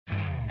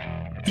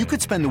You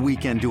could spend the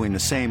weekend doing the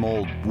same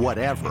old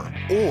whatever,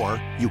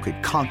 or you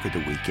could conquer the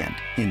weekend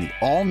in the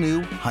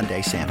all-new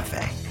Hyundai Santa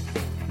Fe.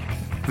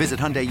 Visit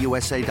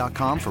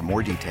HyundaiUSA.com for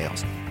more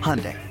details.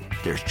 Hyundai,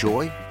 there's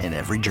joy in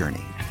every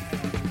journey.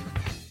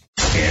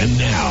 And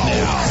now,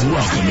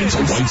 welcome into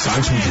White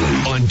Sox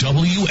Weekly on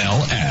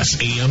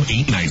WLS AM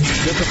 890.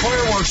 Get the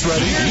fireworks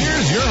ready.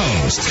 Here's your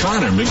host,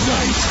 Connor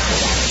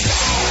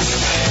McKnight.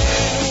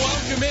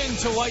 Welcome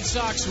into White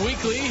Sox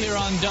Weekly here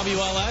on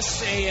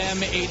WLS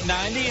AM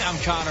 890. I'm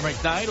Connor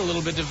McKnight. A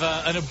little bit of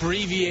an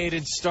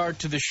abbreviated start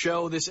to the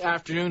show this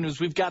afternoon as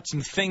we've got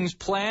some things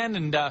planned,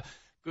 and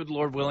good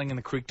Lord willing and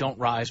the creek don't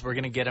rise, we're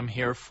going to get them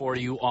here for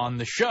you on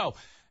the show.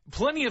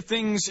 Plenty of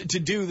things to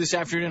do this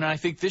afternoon, and I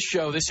think this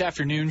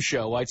afternoon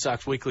show, White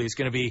Sox Weekly, is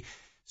going to be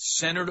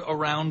centered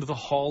around the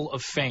Hall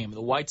of Fame.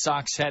 The White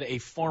Sox had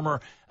an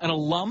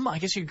alum, I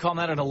guess you could call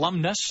that an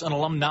alumnus, an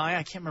alumni.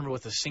 I can't remember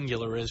what the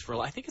singular is for,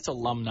 I think it's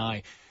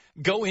alumni.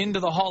 Go into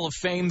the Hall of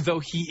Fame, though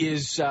he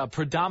is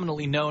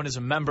predominantly known as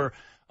a member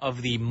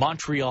of the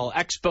Montreal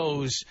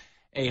Expos,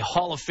 a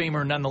Hall of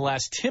Famer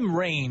nonetheless. Tim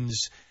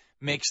Raines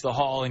makes the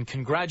Hall, and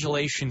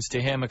congratulations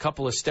to him. A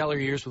couple of stellar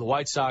years with the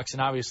White Sox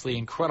and obviously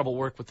incredible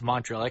work with the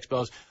Montreal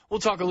Expos. We'll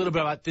talk a little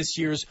bit about this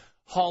year's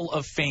Hall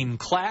of Fame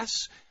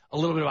class, a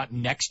little bit about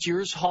next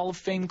year's Hall of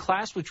Fame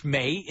class, which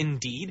may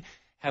indeed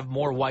have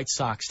more White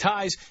Sox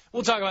ties.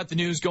 We'll talk about the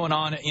news going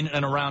on in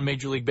and around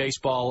Major League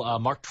Baseball.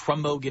 Mark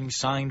Trumbo getting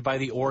signed by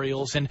the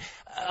Orioles, and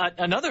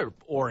another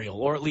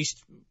Oriole, or at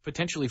least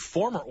potentially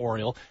former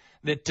Oriole,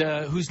 that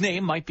whose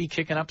name might be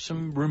kicking up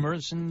some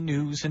rumors and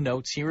news and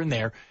notes here and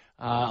there.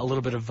 A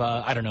little bit of,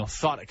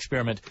 thought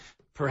experiment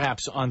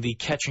perhaps on the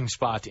catching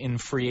spot in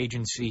free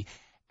agency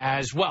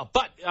as well.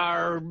 But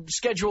our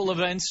schedule of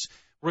events,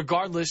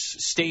 regardless,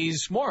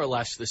 stays more or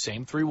less the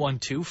same.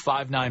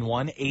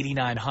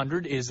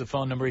 312-591-8900 is the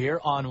phone number here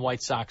on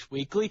White Sox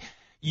Weekly.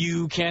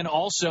 You can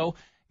also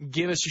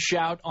give us a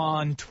shout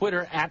on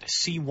Twitter. At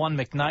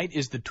C1McKnight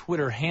is the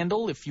Twitter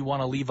handle. If you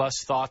want to leave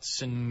us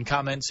thoughts and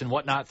comments and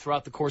whatnot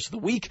throughout the course of the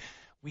week,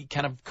 we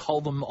kind of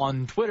call them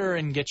on Twitter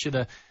and get you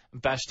the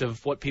best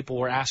of what people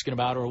were asking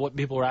about, or what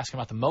people were asking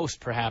about the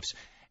most, perhaps,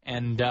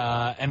 and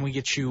we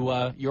get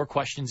you your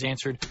questions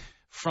answered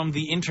from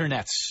the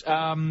internets.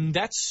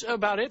 That's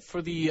about it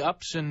for the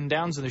ups and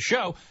downs of the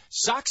show.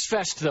 Sox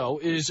Fest,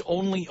 though, is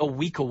only a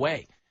week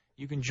away.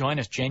 You can join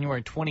us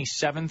January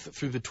 27th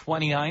through the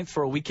 29th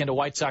for a weekend of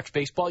White Sox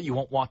baseball you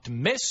won't want to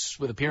miss,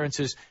 with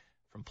appearances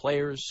from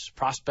players,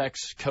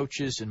 prospects,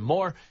 coaches, and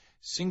more.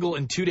 Single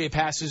and two-day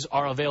passes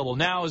are available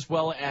now, as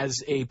well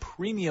as a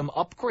premium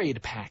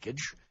upgrade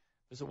package.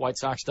 Visit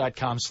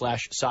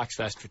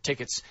whitesox.com/SoxFest for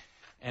tickets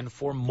and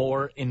for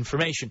more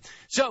information.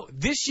 So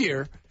this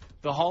year,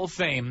 the Hall of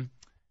Fame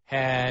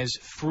has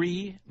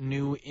 3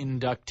 new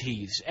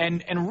inductees.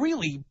 And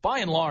really, by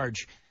and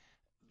large,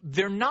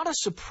 they're not a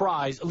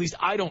surprise. At least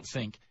I don't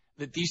think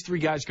that these 3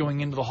 guys going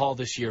into the Hall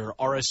this year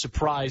are a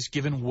surprise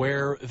given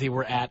where they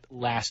were at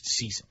last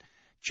season.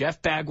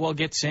 Jeff Bagwell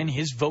gets in.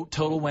 His vote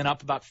total went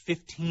up about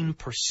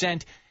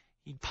 15%.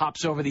 He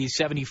pops over the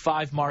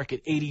 75 mark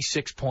at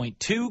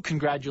 86.2.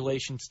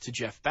 Congratulations to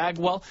Jeff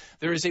Bagwell.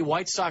 There is a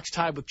White Sox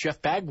tie with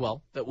Jeff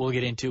Bagwell that we'll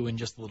get into in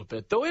just a little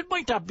bit, though it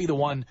might not be the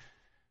one.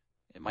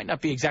 It might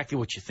not be exactly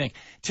what you think.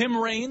 Tim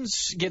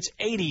Raines gets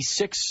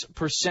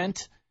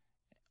 86%,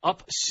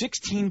 up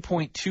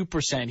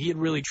 16.2%. He had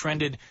really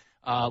trended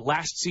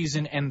last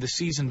season and the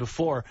season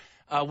before,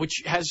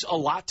 which has a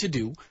lot to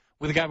do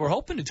with a guy we're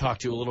hoping to talk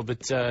to a little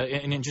bit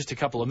in just a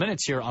couple of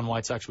minutes here on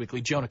White Sox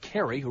Weekly, Jonah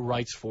Carey, who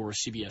writes for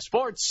CBS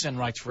Sports and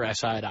writes for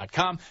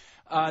SI.com.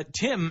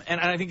 Tim, and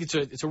I think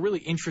it's a really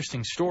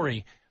interesting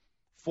story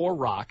for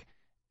Rock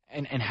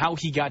and how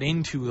he got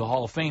into the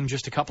Hall of Fame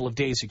just a couple of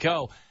days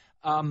ago.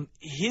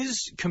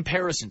 His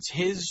comparisons,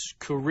 his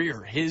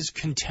career, his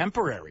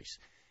contemporaries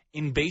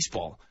in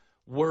baseball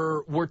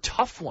were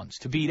tough ones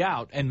to beat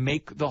out and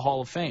make the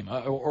Hall of Fame,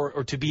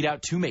 or to beat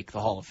out to make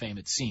the Hall of Fame,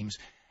 it seems.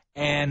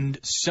 And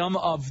some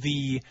of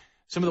the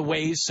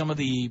ways, some of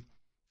the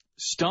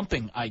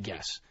stumping, I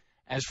guess,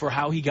 as for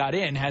how he got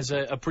in, has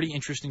a pretty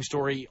interesting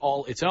story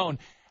all its own.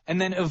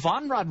 And then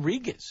Ivan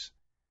Rodriguez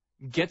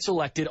gets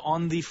elected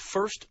on the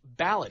first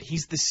ballot.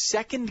 He's the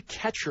second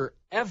catcher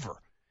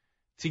ever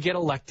to get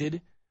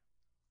elected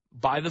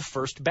by the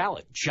first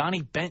ballot.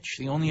 Johnny Bench,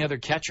 the only other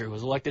catcher who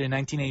was elected in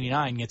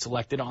 1989, gets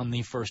elected on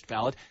the first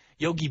ballot.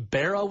 Yogi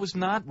Berra was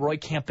not. Roy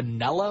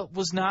Campanella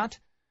was not.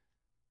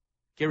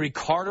 Gary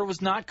Carter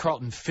was not.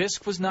 Carlton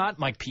Fisk was not.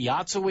 Mike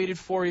Piazza waited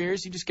 4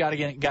 years. He just got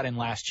in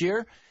last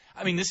year.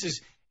 I mean, this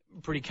is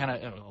pretty kind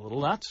of a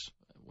little nuts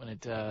when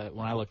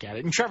I look at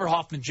it. And Trevor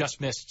Hoffman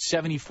just missed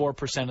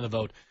 74% of the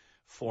vote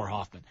for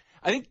Hoffman.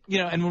 I think,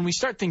 and when we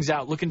start things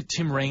out, looking at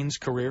Tim Raines'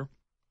 career,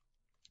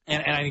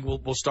 and I think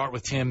we'll start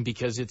with Tim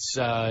because he's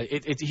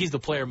the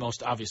player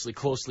most obviously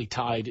closely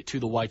tied to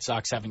the White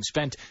Sox, having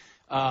spent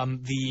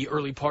the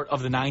early part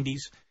of the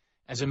 90s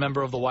as a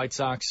member of the White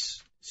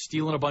Sox,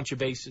 stealing a bunch of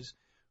bases,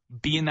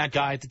 being that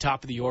guy at the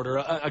top of the order,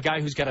 a guy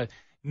who's got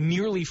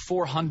nearly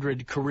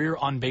 400 career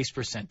on-base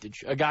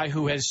percentage, a guy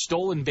who had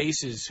stolen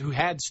bases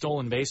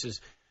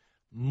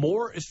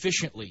more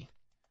efficiently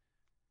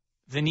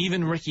than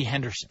even Rickey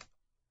Henderson.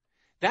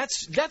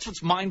 That's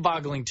what's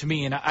mind-boggling to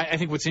me, and I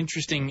think what's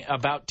interesting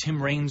about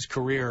Tim Raines'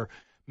 career,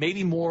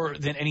 maybe more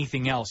than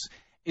anything else,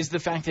 is the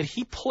fact that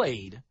he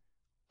played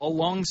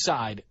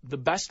alongside the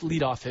best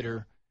leadoff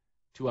hitter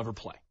to ever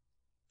play,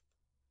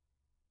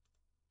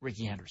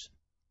 Rickey Henderson.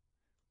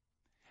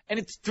 And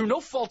it's through no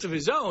fault of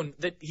his own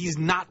that he's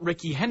not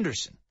Rickey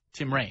Henderson,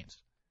 Tim Raines.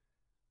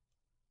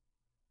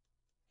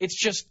 It's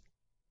just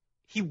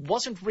he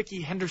wasn't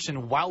Rickey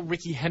Henderson while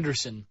Rickey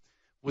Henderson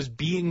was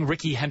being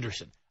Rickey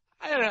Henderson.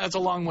 I don't know, it's a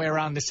long way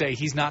around to say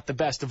he's not the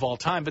best of all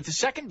time, but the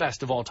second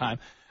best of all time,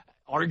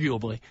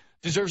 arguably,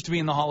 deserves to be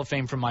in the Hall of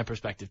Fame from my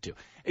perspective, too.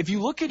 If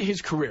you look at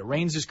his career,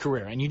 Raines'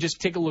 career, and you just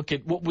take a look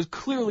at what was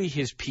clearly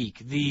his peak,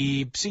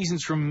 the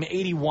seasons from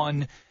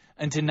 81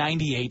 into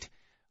 98,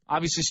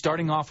 obviously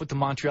starting off with the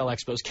Montreal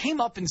Expos, came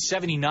up in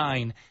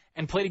 79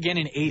 and played again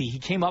in 80. He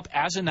came up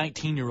as a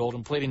 19-year-old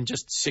and played in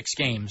just 6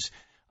 games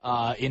in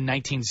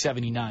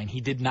 1979.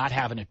 He did not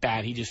have an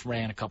at-bat. He just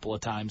ran a couple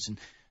of times and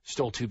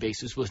stole 2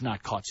 bases, was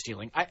not caught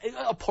stealing.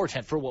 A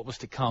portent for what was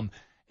to come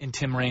in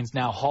Tim Raines'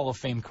 now Hall of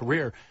Fame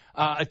career.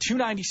 A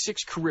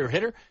 296 career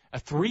hitter, a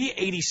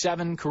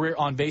 387 career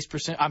on-base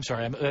percent. I'm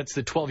sorry, that's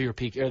the 12-year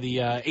peak, or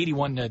the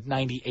 81 to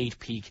 98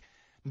 peak.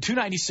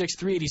 296,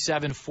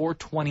 387,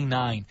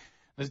 429.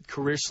 The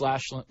career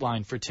slash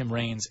line for Tim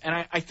Raines.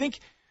 And I think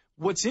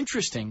what's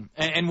interesting,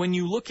 and when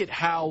you look at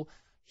how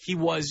he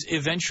was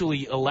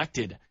eventually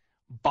elected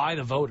by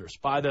the voters,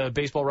 by the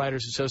Baseball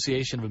Writers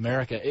Association of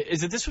America,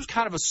 is that this was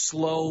kind of a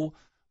slow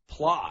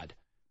plod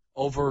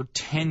over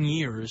 10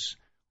 years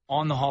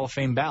on the Hall of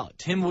Fame ballot.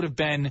 Tim would have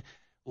been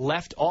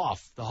left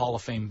off the Hall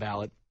of Fame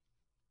ballot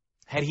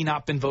had he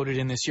not been voted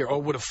in this year,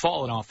 or would have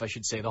fallen off, I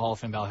should say, the Hall of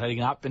Fame ballot had he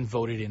not been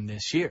voted in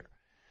this year.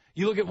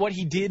 You look at what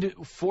he did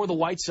for the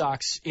White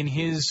Sox in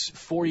his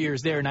 4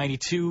 years there,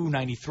 92,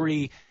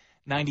 93,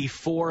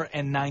 94,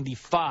 and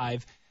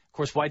 95. Of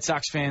course, White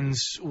Sox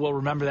fans will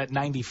remember that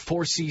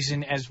 94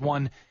 season as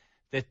one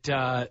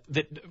that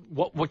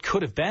what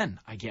could have been,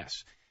 I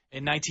guess.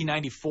 In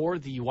 1994,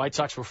 the White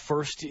Sox were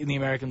first in the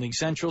American League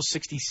Central,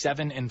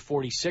 67 and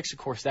 46. Of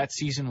course, that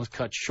season was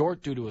cut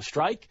short due to a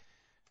strike.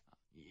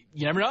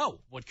 You never know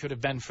what could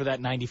have been for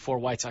that 94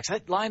 White Sox.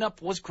 That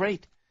lineup was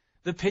great.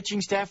 The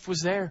pitching staff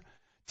was there.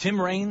 Tim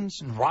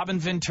Raines and Robin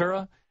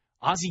Ventura,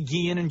 Ozzie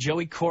Guillen and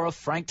Joey Cora,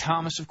 Frank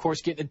Thomas, of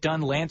course, getting it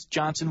done. Lance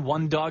Johnson,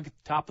 one dog,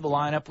 top of the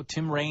lineup with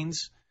Tim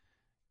Raines.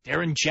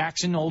 Darren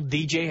Jackson, old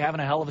DJ,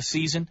 having a hell of a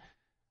season.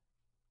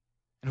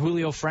 And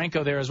Julio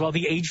Franco there as well,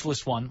 the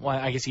ageless one. Well,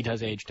 I guess he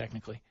does age,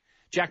 technically.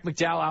 Jack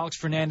McDowell, Alex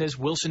Fernandez,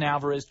 Wilson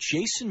Alvarez,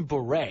 Jason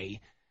Beret,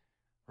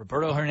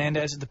 Roberto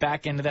Hernandez at the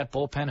back end of that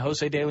bullpen,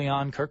 Jose De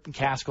Leon, Kirk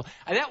McCaskill.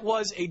 That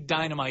was a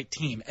dynamite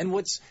team. And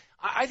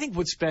I think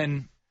what's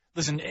been...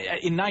 Listen,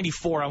 in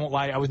 94, I won't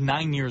lie, I was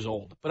 9 years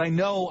old. But I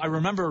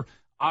remember,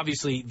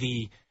 obviously,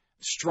 the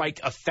strike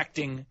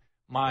affecting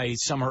my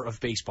summer of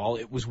baseball.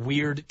 It was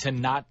weird to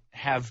not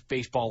have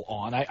baseball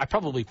on. I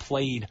probably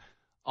played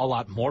a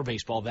lot more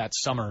baseball that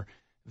summer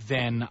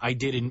than I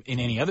did in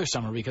any other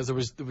summer because there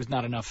was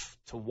not enough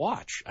to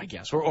watch, I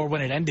guess. Or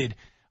when it ended,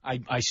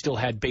 I still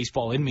had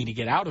baseball in me to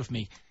get out of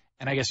me.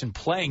 And I guess in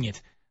playing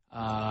it,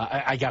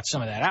 I got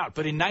some of that out.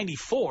 But in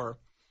 94...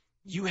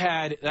 you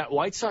had that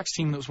White Sox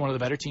team that was one of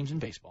the better teams in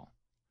baseball.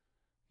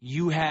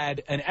 You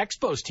had an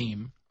Expos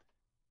team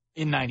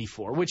in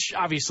 94, which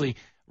obviously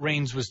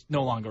Raines was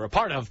no longer a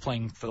part of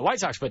playing for the White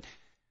Sox. But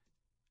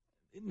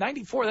in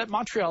 94, that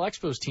Montreal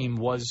Expos team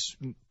was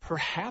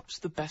perhaps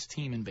the best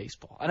team in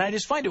baseball. And I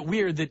just find it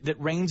weird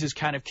that Raines is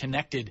kind of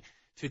connected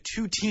to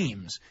 2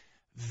 teams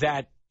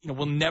that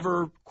we'll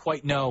never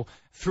quite know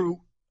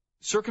through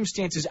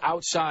circumstances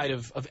outside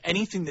of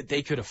anything that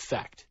they could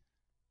affect.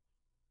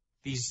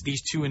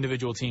 These 2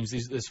 individual teams,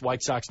 this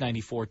White Sox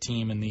 94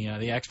 team and the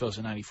Expos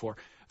in 94,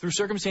 through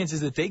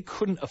circumstances that they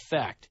couldn't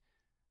affect,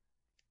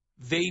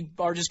 they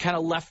are just kind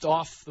of left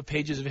off the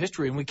pages of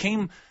history. And we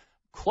came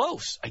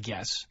close, I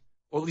guess,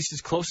 or at least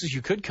as close as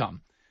you could come,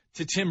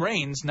 to Tim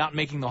Raines not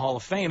making the Hall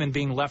of Fame and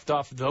being left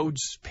off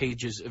those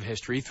pages of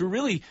history through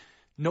really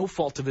no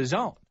fault of his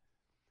own.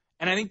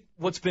 And I think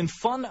what's been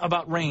fun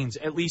about Raines,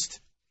 at least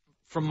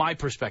from my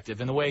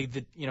perspective, and the way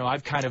that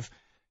I've kind of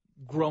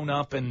grown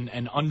up and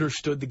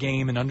understood the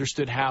game and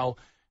understood how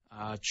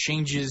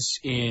changes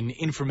in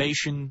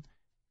information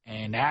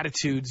and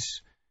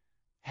attitudes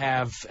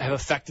have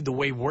affected the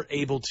way we're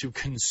able to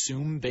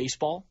consume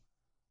baseball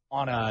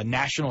on a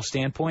national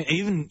standpoint,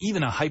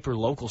 even a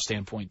hyper-local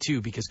standpoint,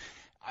 too, because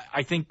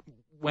I think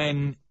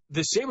when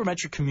the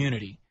sabermetric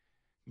community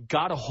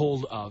got a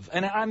hold of,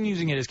 and I'm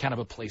using it as kind of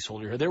a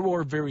placeholder here, there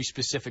were very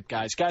specific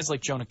guys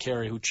like Jonah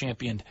Carey, who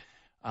championed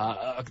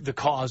the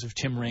cause of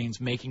Tim Raines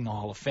making the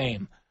Hall of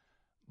Fame.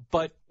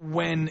 But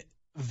when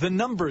the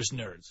numbers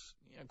nerds,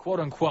 quote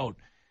unquote,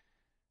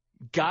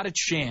 got a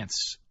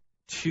chance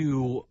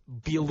to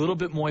be a little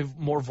bit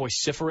more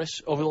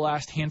vociferous over the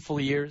last handful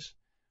of years,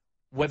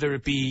 whether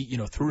it be,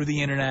 through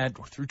the internet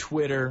or through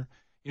Twitter,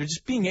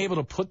 just being able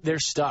to put their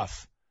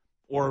stuff,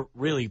 or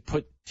really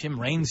put Tim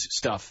Raines'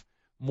 stuff,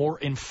 more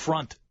in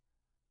front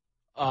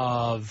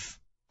of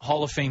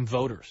Hall of Fame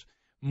voters,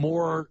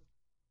 more,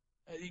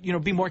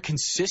 be more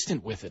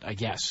consistent with it, I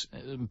guess,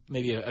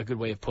 maybe a good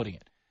way of putting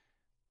it.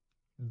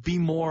 Be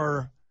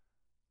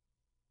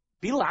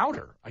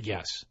louder, I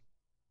guess.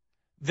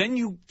 Then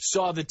you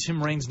saw the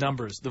Tim Raines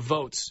numbers, the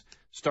votes,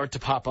 start to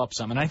pop up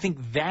some. And I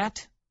think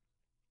that,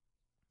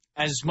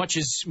 as much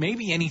as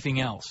maybe anything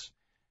else,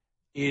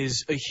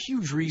 is a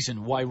huge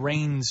reason why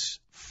Raines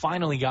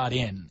finally got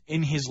in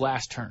his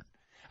last term.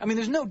 I mean,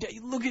 there's no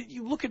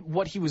you look at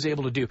what he was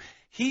able to do.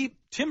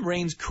 Tim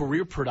Raines'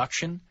 career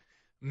production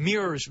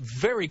mirrors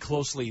very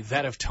closely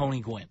that of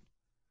Tony Gwynn.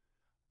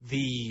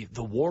 The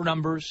WAR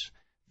numbers,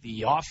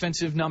 the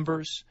offensive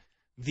numbers,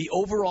 the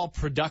overall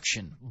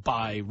production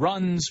by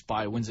runs,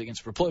 by wins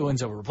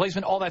over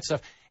replacement, all that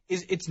stuff,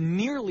 it's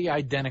nearly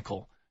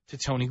identical to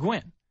Tony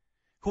Gwynn,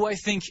 who I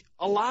think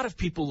a lot of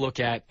people look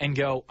at and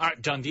go, all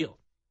right, done deal.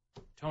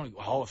 Tony,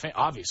 Hall of Fame,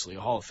 obviously a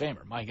Hall of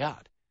Famer, my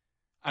God.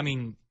 I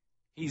mean,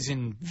 he's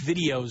in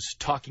videos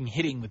talking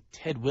hitting with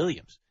Ted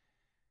Williams.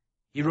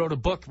 He wrote a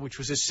book which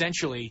was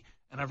essentially,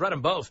 and I've read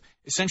them both,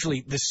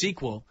 essentially the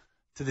sequel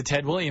to the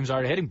Ted Williams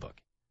Art of Hitting book.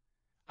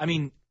 I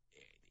mean,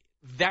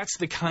 that's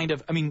the kind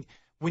of,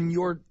 when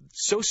you're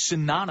so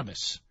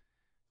synonymous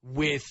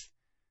with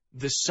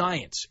the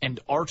science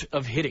and art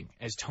of hitting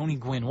as Tony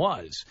Gwynn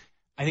was,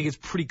 I think it's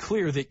pretty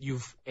clear that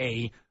you've,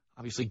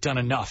 obviously done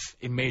enough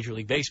in Major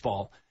League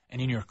Baseball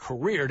and in your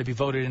career to be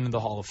voted into the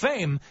Hall of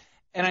Fame.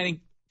 And I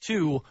think,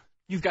 too,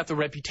 you've got the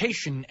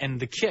reputation and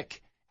the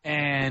kick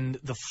and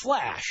the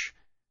flash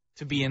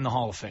to be in the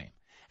Hall of Fame.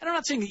 And I'm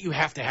not saying that you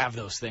have to have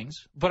those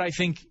things, but I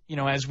think,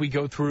 as we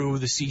go through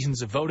the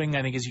seasons of voting,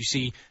 I think as you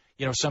see,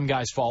 some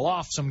guys fall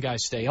off, some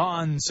guys stay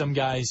on, some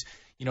guys,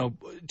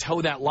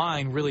 toe that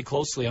line really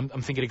closely. I'm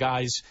thinking of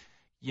guys,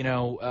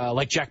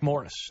 like Jack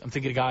Morris. I'm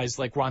thinking of guys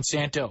like Ron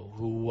Santo,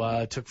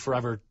 who took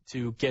forever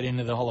to get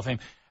into the Hall of Fame.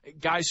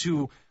 Guys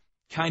who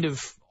kind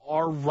of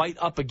are right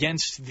up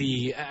against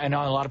I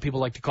know a lot of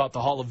people like to call it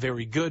the Hall of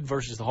Very Good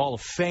versus the Hall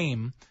of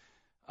Fame.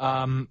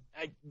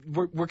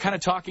 We're kind of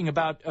talking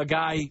about a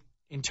guy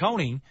in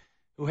Tony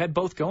who had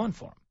both going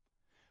for him.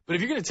 But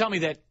if you're going to tell me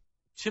that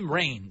Tim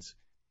Raines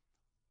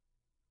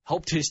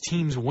helped his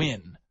teams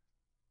win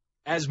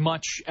as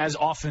much, as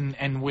often,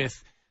 and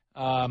with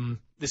the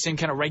same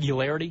kind of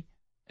regularity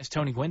as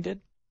Tony Gwynn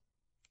did,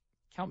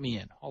 count me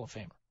in, Hall of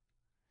Famer.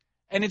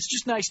 And it's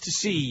just nice to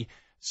see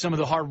some of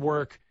the hard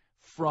work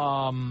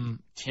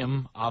from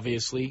Tim,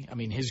 obviously. I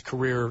mean, his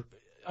career,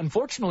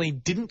 unfortunately,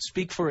 didn't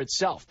speak for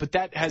itself, but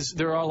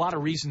there are a lot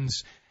of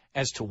reasons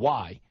as to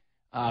why.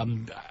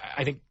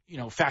 I think,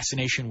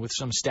 fascination with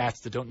some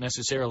stats that don't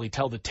necessarily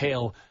tell the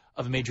tale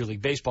of a Major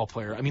League Baseball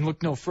player. I mean,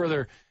 look no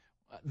further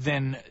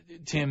than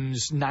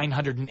Tim's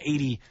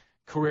 980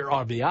 career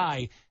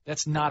RBI.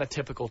 That's not a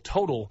typical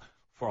total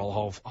for a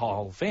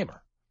Hall of Famer.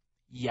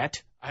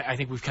 Yet, I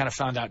think we've kind of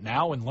found out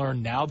now and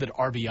learned now that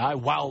RBI,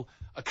 while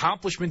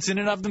accomplishments in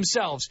and of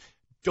themselves,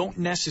 don't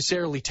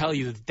necessarily tell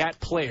you that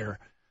player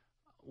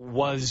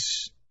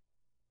was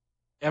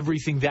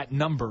everything that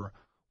number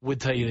would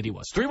tell you that he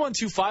was.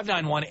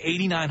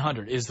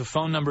 312-591-8900 is the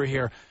phone number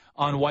here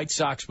on White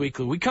Sox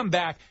Weekly. We come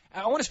back.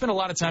 I want to spend a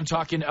lot of time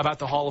talking about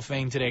the Hall of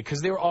Fame today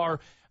because there are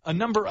a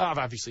number of,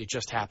 obviously it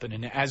just happened,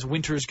 and as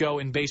winters go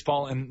in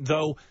baseball, and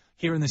though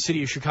here in the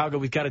city of Chicago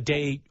we've got a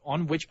day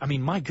on which,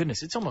 my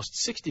goodness, it's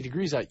almost 60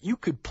 degrees out. You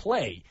could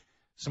play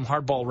some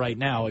hardball right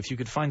now if you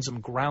could find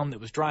some ground that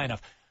was dry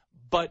enough.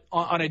 But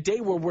on a day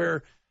where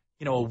we're,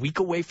 a week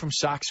away from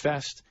Sox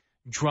Fest,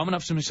 drumming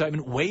up some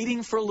excitement,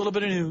 waiting for a little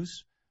bit of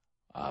news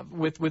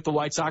with the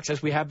White Sox,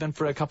 as we have been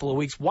for a couple of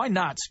weeks, why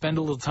not spend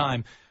a little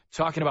time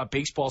talking about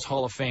baseball's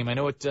Hall of Fame? I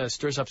know it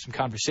stirs up some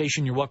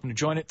conversation. You're welcome to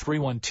join it,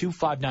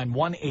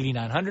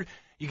 312-591-8900.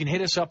 You can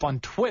hit us up on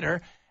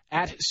Twitter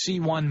at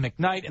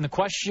C1McKnight. And the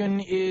question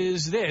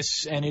is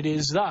this, and it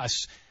is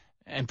thus,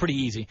 and pretty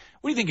easy.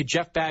 What do you think of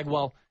Jeff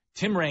Bagwell,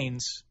 Tim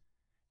Raines,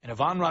 and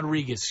Ivan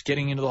Rodriguez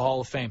getting into the Hall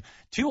of Fame?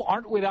 Two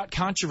aren't without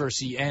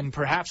controversy, and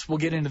perhaps we'll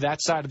get into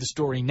that side of the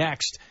story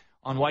next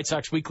on White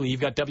Sox Weekly. You've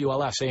got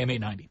WLS AM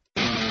 890.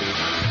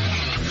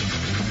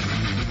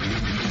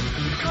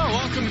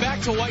 Welcome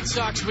back to White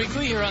Sox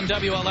Weekly here on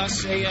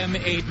WLS AM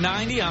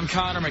 890. I'm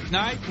Connor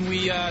McKnight, and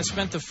we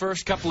spent the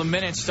first couple of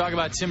minutes talking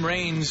about Tim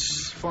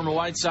Raines, former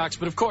White Sox,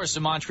 but of course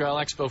the Montreal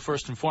Expo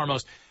first and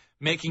foremost,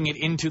 making it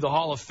into the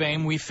Hall of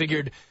Fame. We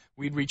figured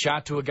we'd reach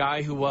out to a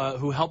guy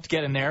who helped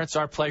get in there. It's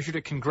our pleasure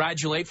to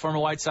congratulate former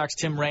White Sox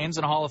Tim Raines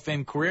on a Hall of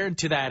Fame career. And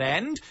to that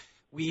end,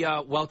 we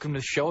welcome to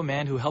the show a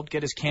man who helped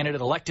get his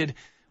candidate elected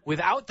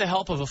without the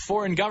help of a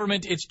foreign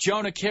government. It's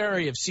Jonah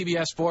Keri of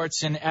CBS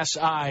Sports and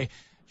SI.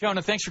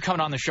 Jonah, thanks for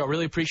coming on the show.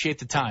 Really appreciate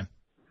the time.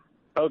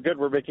 Oh, good.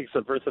 We're making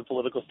subversive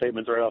political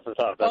statements right off the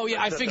top.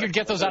 I figured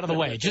get those out of the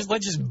way.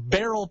 Let's just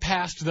barrel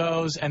past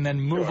those and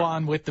then move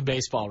on with the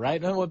baseball,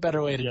 right? What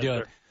better way to do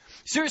it?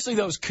 Seriously,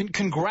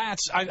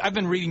 congrats. I've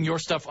been reading your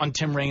stuff on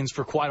Tim Raines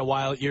for quite a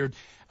while. You're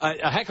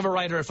a heck of a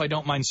writer, if I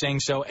don't mind saying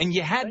so, and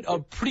you had a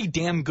pretty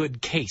damn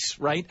good case,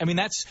 right? I mean,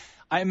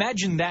 I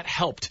imagine that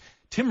helped.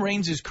 Tim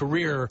Raines'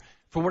 career,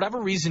 for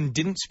whatever reason,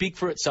 didn't speak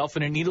for itself,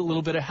 and it needed a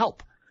little bit of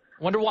help.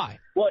 Wonder why.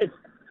 Well,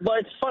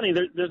 it's funny.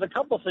 There's a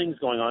couple things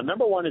going on.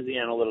 Number one is the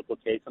analytical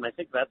case, and I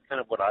think that's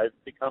kind of what I've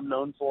become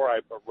known for. I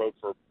wrote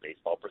for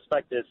Baseball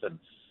Prospectus, and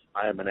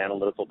I am an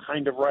analytical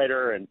kind of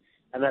writer, and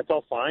that's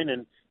all fine.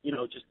 And,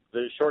 just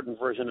the shortened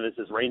version of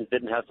this is Raines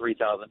didn't have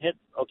 3,000 hits.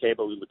 Okay,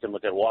 but we can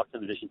look at walks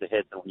in addition to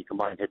hits, and when you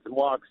combine hits and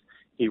walks,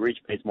 he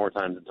reached base more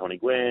times than Tony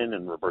Gwynn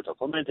and Roberto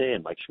Clemente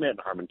and Mike Schmidt and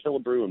Harmon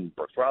Killebrew and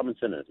Brooks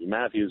Robinson and Eddie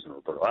Matthews and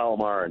Roberto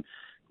Alomar, and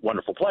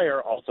wonderful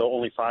player. Also,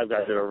 only 5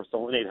 guys have ever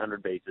stolen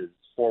 800 bases.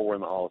 4 were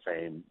in the Hall of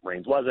Fame.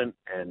 Raines wasn't,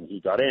 and he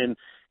got in,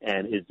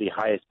 and is the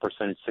highest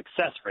percentage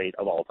success rate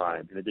of all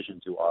time, in addition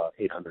to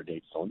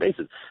 808 stolen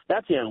bases.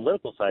 That's the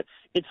analytical side.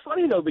 It's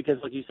funny, though, because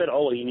like you said,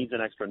 he needs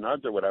an extra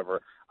nudge or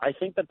whatever. I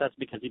think that's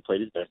because he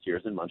played his best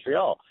years in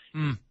Montreal.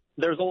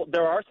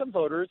 There are some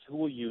voters who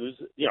will use,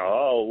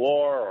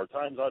 WAR or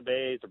times on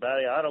base or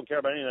batting. I don't care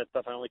about any of that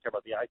stuff. I only care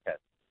about the eye test.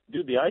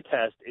 Dude, the eye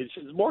test is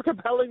more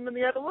compelling than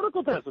the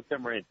analytical test with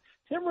Tim Raines.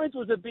 Tim Raines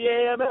was a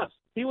BAMF.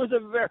 He was a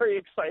very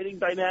exciting,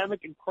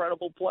 dynamic,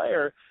 incredible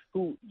player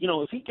who,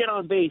 if he get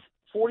on base,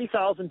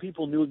 40,000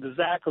 people knew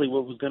exactly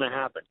what was going to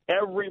happen.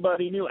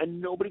 Everybody knew,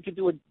 and nobody could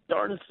do a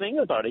darnest thing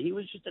about it. He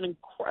was just an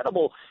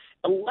incredible,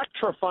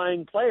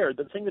 electrifying player.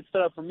 The thing that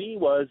stood out for me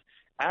was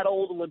at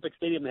Old Olympic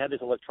Stadium, they had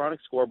this electronic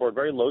scoreboard,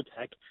 very low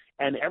tech,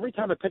 and every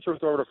time a pitcher would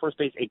throw over to first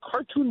base, a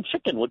cartoon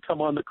chicken would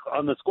come on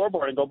the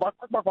scoreboard and go bok,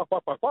 bok, bok,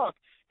 bok, bok, bok,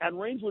 and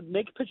Raines would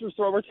make pitchers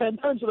throw over 10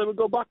 times, so they would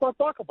go bok, bok,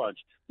 bok a bunch.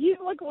 It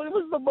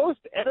was the most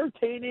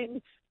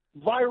entertaining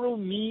viral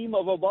meme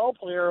of a ball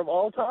player of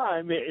all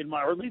time,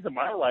 or at least in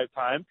my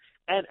lifetime,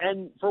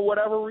 and for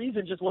whatever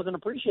reason just wasn't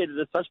appreciated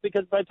as such,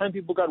 because by the time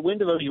people got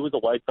wind of him, he was a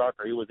White Sox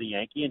or he was a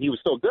Yankee, and he was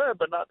still good,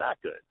 but not that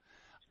good.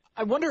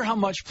 I wonder how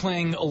much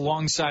playing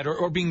alongside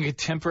or being a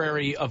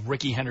contemporary of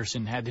Rickey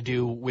Henderson had to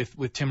do with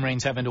Tim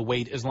Raines having to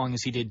wait as long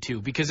as he did,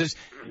 too. Because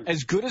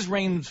as good as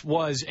Raines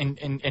was,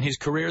 and his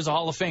career is a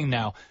Hall of Fame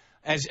now,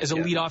 as a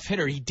leadoff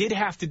hitter, he did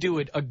have to do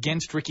it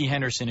against Rickey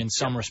Henderson in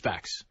some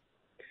respects.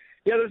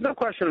 Yeah, there's no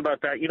question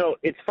about that.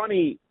 It's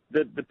funny,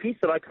 the piece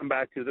that I come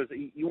back to,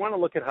 you want to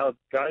look at how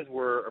guys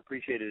were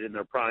appreciated in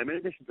their prime, in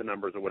addition to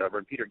numbers or whatever.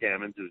 And Peter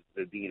Gammons, who's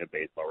the dean of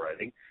baseball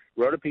writing,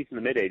 wrote a piece in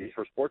the mid-'80s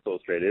for Sports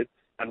Illustrated,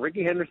 and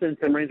Rickey Henderson and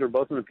Tim Raines were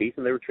both in the piece,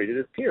 and they were treated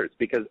as peers.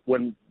 Because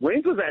when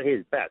Raines was at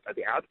his best, at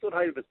the absolute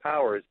height of his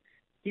powers,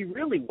 he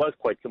really was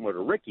quite similar to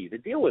Rickey. The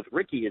deal with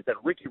Rickey is that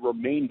Rickey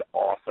remained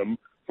awesome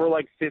for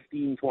like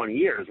 15, 20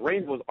 years.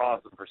 Raines was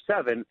awesome for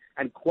 7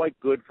 and quite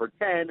good for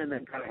 10, and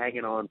then kind of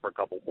hanging on for a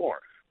couple more.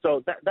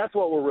 So that's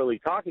what we're really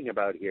talking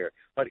about here.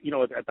 But,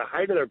 at the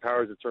height of their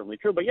powers, it's certainly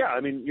true. But, yeah,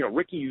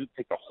 Rickey, you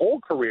take the whole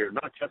career,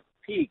 not just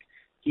the peak.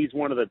 He's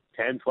one of the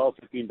 10, 12,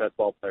 15 best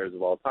ball players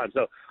of all time.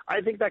 So I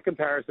think that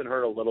comparison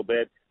hurt a little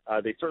bit.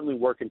 They certainly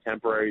were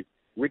contemporaries.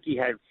 Rickey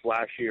had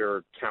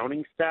flashier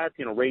counting stats.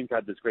 Raines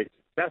had this great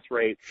success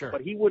rate, sure, but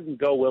he wouldn't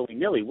go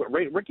willy-nilly.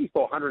 Rickey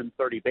stole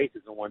 130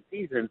 bases in one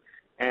season,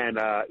 and,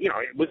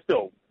 it was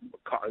still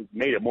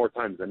made it more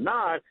times than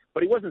not,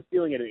 but he wasn't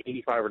stealing it at an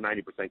 85 or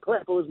 90%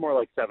 clip. It was more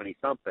like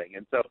 70-something.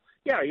 And so,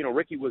 yeah,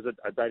 Rickey was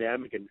a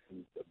dynamic and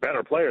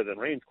better player than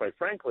Raines, quite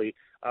frankly,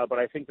 but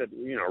I think that,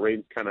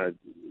 Raines kind of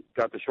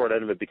got the short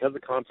end of it because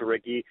of Contra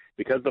Rickey,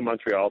 because of the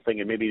Montreal thing,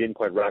 and maybe he didn't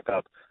quite rack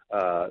up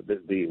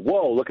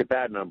whoa, look at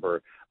that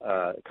number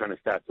kind of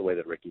stats the way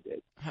that Rickey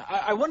did.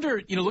 I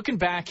wonder, looking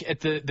back at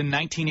the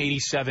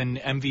 1987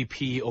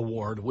 MVP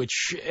award,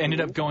 which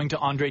ended up going to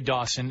Andre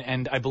Dawson,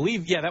 and I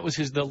believe, that was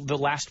the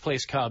last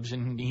place Cubs,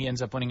 and he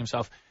ends up winning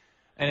himself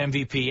an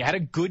MVP. Had a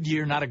good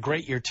year, not a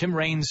great year. Tim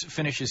Raines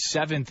finishes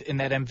 7th in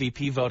that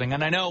MVP voting,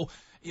 and I know,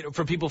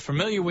 for people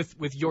familiar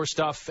with your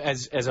stuff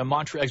as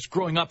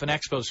growing up an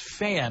Expos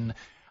fan,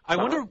 I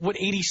wonder what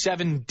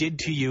 87 did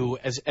to you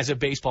as a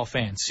baseball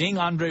fan, seeing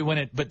Andre win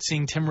it, but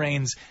seeing Tim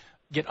Raines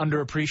get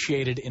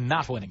underappreciated in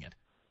not winning it.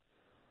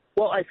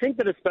 Well, I think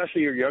that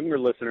especially your younger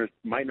listeners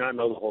might not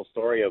know the whole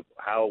story of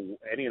how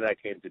any of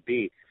that came to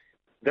be.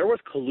 There was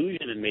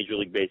collusion in Major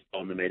League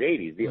Baseball in the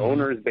mid-'80s. The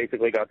owners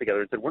basically got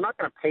together and said, we're not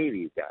going to pay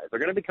these guys. They're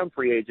going to become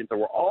free agents, and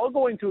we're all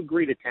going to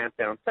agree to tamp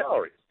down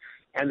salaries.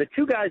 And the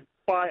two guys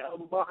by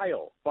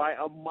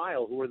a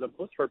mile, who were the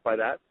most hurt by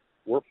that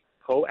were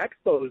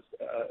co-Expos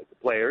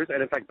players,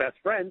 and in fact best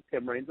friends,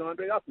 Tim Raines and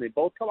Andre Dawson. They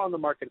both come on the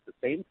market at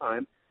the same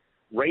time.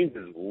 Raines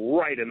is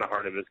right in the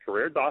heart of his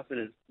career. Dawson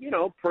is,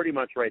 pretty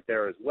much right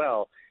there as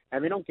well.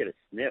 And they don't get a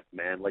sniff,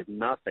 man, like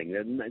nothing.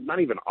 They're not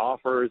even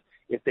offers.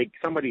 If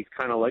somebody's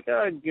kind of like,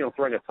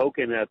 throwing a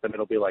token at them,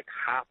 it'll be like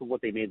half of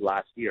what they made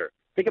last year.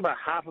 Think about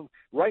half of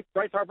Bryce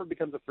Harper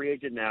becomes a free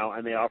agent now,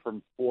 and they offer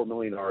him $4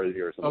 million a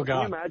year or something. Oh,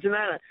 God. Can you imagine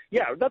that?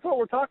 Yeah, that's what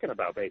we're talking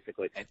about,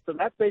 basically. So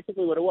that's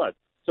basically what it was.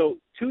 So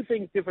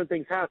different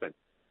things happen.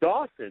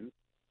 Dawson,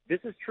 this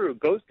is true,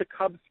 goes to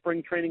Cubs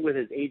spring training with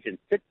his agent,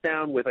 sits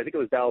down with, I think it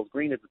was Dallas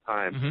Green at the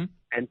time,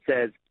 and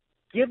says,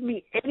 give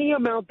me any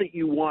amount that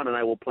you want and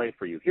I will play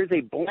for you. Here's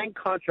a blank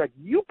contract.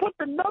 You put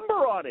the number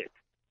on it.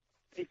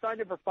 He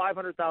signed him for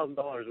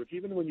 $500,000, which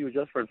even when you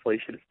adjust for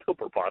inflation is still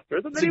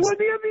preposterous. And then he won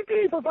the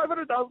MVP for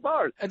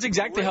 $500,000. That's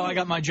exactly how I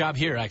got my job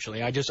here,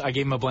 actually. I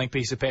gave him a blank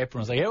piece of paper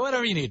and was like, hey,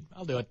 whatever you need,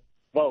 I'll do it.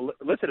 Well,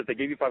 listen, if they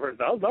gave you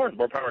 $500,000,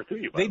 more power to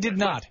you. They did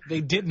not.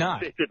 They did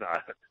not.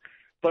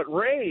 But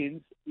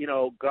Reigns,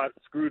 got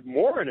screwed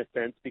more in a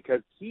sense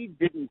because he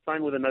didn't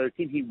sign with another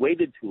team. He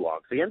waited too long.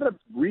 So he ended up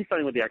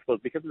re-signing with the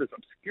Expos because of this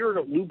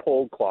obscure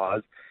loophole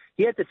clause.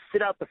 He had to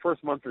sit out the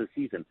first month of the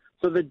season.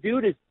 So the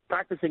dude is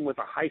practicing with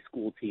a high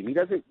school team. He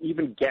doesn't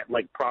even get,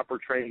 proper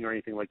training or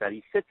anything like that.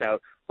 He sits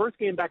out. First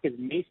game back is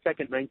May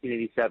 2nd,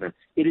 1987.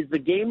 It is the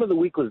game of the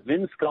week with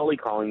Vin Scully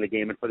calling the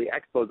game, and for the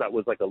Expos, that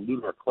was like a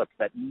lunar eclipse.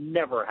 That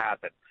never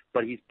happened.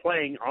 But he's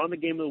playing on the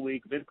game of the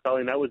week, Vin Scully,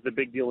 and that was the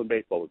big deal in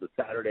baseball. It was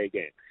a Saturday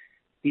game.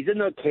 He's in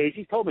the cage.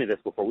 He's told me this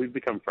before. We've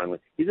become friendly.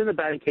 He's in the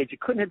batting cage. He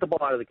couldn't hit the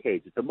ball out of the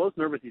cage. It's the most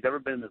nervous he's ever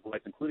been in his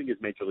life, including his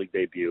Major League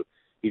debut.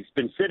 He's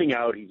been sitting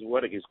out. He's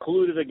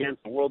colluded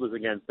against. The world is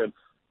against him.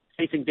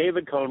 Facing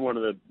David Cohn, one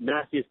of the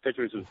nastiest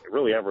pitchers who's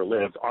really ever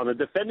lived, on the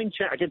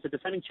against the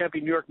defending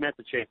champion New York Mets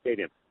at Shea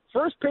Stadium.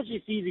 First pitch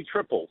he sees, he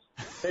triples.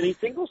 Then he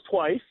singles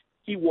twice.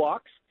 He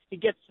walks. He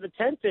gets to the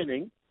 10th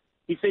inning.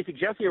 He's facing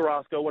Jesse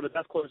Orozco, one of the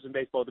best closers in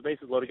baseball. The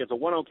bases loaded, gets a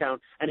 1-0 count,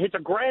 and hits a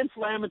grand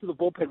slam into the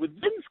bullpen with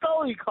Vin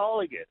Scully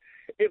calling it.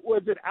 It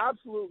was an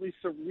absolutely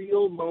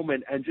surreal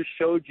moment and just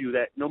showed you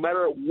that no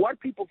matter what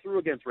people threw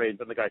against Reigns,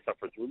 and the guy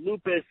suffered through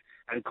lupus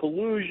and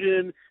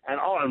collusion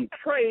and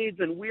trades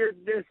and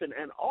weirdness and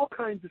all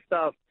kinds of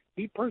stuff,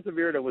 he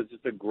persevered and was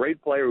just a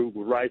great player who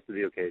would rise to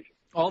the occasion.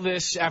 All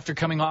this after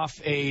coming off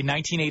a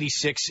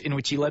 1986 in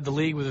which he led the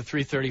league with a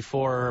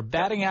 .334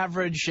 batting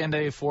average and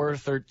a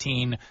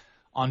 .413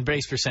 on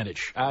base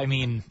percentage. I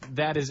mean,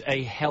 that is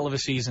a hell of a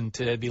season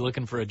to be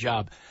looking for a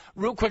job.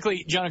 Real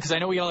quickly, John, because I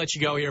know we got to let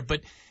you go here, but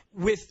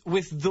with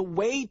the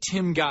way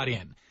Tim got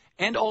in,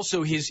 and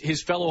also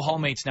his fellow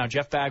hallmates now,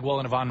 Jeff Bagwell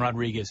and Ivan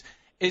Rodriguez,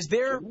 is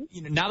there,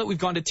 now that we've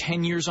gone to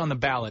 10 years on the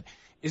ballot,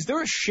 is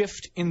there a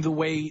shift in the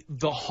way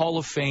the Hall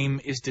of Fame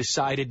is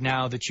decided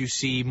now that you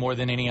see more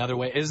than any other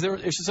way? Is there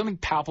something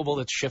palpable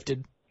that's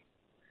shifted?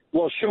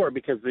 Well, sure,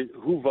 because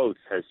who votes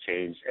has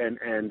changed, and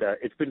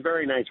it's been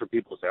very nice for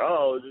people to say,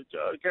 oh,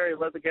 John Kerry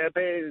led the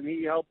campaign and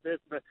he helped this.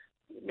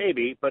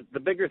 Maybe, but the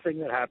bigger thing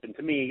that happened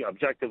to me,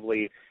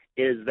 objectively,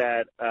 is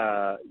that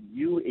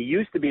it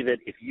used to be that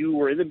if you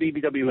were in the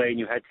BBWA and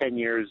you had 10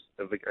 years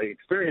of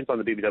experience on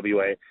the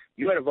BBWA,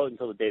 you had to vote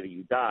until the day that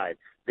you died.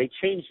 They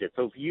changed it.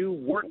 So if you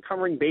weren't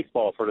covering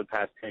baseball for the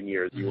past 10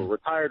 years, you were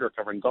retired or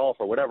covering golf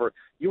or whatever,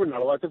 you were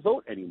not allowed to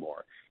vote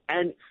anymore.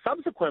 And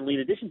subsequently,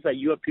 in addition to that,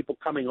 you have people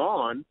coming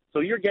on.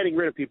 So you're getting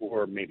rid of people who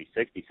are maybe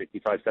 60,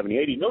 65, 70,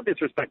 80. No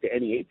disrespect to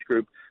any age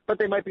group, but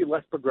they might be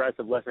less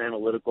progressive, less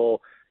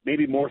analytical,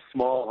 maybe more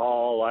small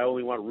hall. I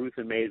only want Ruth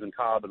and Mays and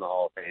Cobb in the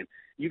Hall of Fame.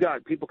 You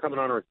got people coming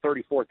on who are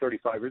 34,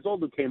 35 years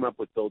old who came up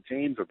with Bill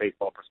James or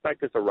Baseball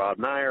Prospectus or Rob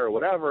Nyer or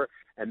whatever,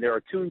 and they're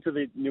attuned to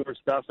the newer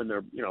stuff, and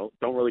they're,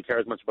 don't really care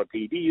as much about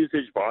PED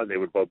usage. They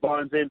would vote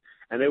Bonds in,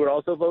 and they would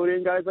also vote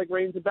in guys like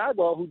Reigns and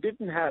Bagwell, who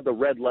didn't have the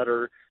red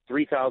letter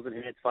 3,000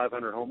 hits,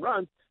 500 home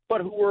runs, but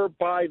who were,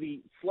 by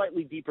the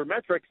slightly deeper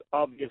metrics,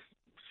 obvious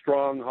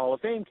strong Hall of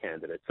Fame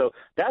candidates. So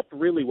that's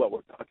really what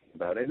we're talking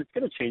about, and it's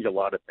going to change a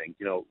lot of things.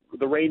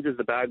 The Reigns,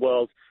 the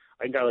Bagwells,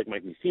 a guy like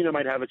Mike Mussina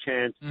might have a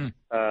chance, who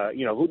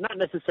not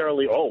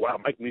necessarily, oh, wow,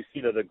 Mike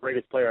Mussina, the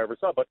greatest player I ever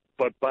saw,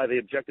 but by the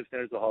objective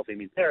standards of the Hall of Fame,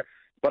 he's there.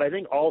 But I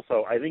think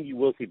you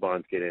will see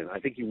Bonds get in. I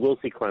think you will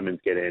see Clemens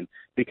get in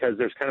because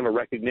there's kind of a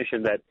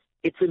recognition that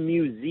it's a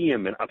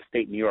museum in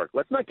upstate New York.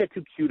 Let's not get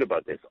too cute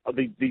about this.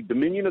 The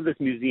dominion of this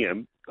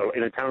museum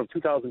in a town of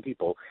 2,000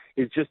 people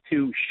is just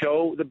to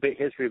show the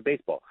history of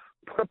baseball.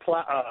 Put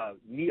a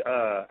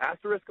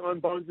asterisk on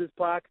Bonds'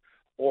 plaque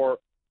or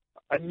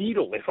a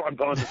needle on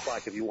Bonds'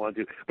 plaque if you want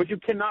to. But you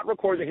cannot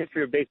record the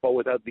history of baseball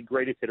without the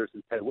greatest hitter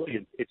since Ted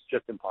Williams. It's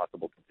just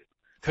impossible to do.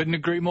 Couldn't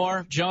agree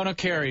more. Jonah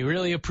Carey,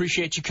 really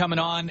appreciate you coming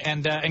on,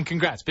 and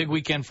congrats. Big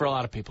weekend for a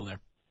lot of people there.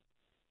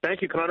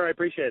 Thank you, Connor. I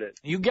appreciate it.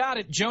 You got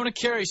it. Jonah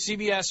Carey,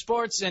 CBS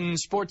Sports and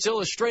Sports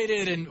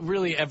Illustrated, and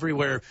really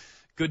everywhere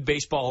good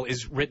baseball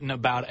is written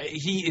about.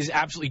 He is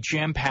absolutely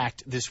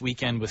jam-packed this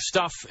weekend with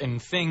stuff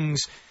and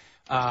things,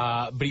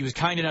 but he was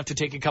kind enough to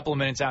take a couple of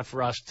minutes out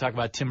for us to talk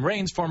about Tim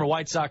Raines, former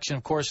White Sox, and,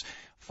 of course,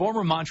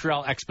 former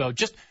Montreal Expo.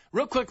 Just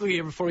real quickly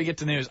here before we get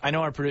to the news, I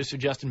know our producer,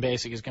 Justin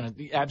Basic, is going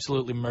to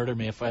absolutely murder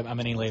me if I'm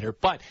any later,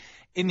 but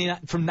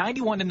from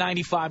 91 to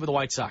 95 with the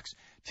White Sox,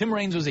 Tim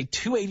Raines was a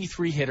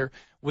 .283 hitter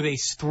with a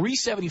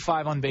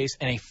 .375 on base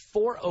and a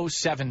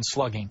 .407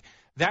 slugging.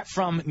 That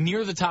from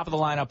near the top of the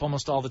lineup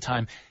almost all the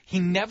time. He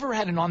never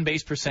had an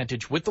on-base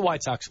percentage with the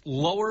White Sox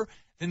lower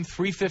than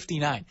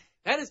 .359.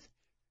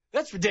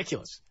 That's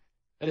ridiculous.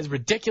 That is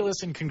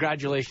ridiculous, and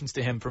congratulations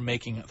to him for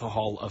making the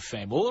Hall of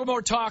Fame. A little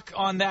more talk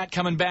on that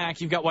coming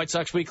back. You've got White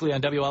Sox Weekly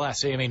on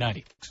WLS AM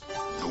 890.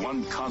 The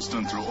one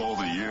constant through all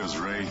the years,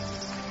 Ray,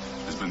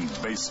 has been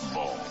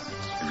baseball.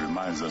 It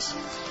reminds us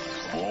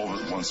of all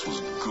that once was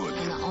good.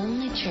 And the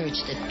only church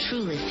that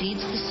truly feeds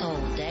the soul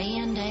day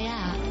in, day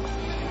out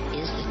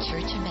is the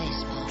Church of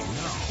Baseball. Now,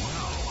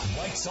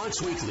 White White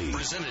Sox Weekly,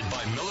 presented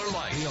by Miller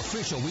Lite, the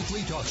official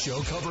weekly talk show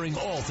covering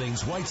all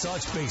things White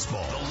Sox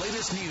baseball. The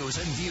latest news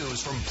and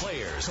views from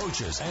players,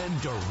 coaches,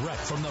 and direct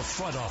from the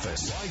front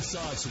office. White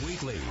Sox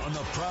Weekly on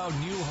the proud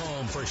new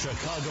home for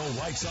Chicago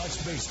White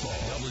Sox baseball.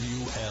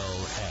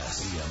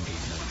 WLS.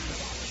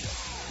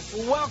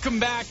 Welcome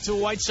back to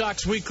White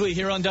Sox Weekly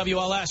here on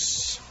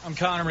WLS. I'm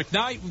Connor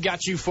McKnight. We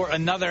got you for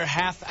another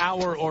half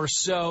hour or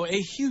so. A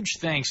huge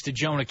thanks to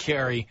Jonah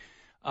Carey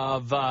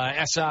of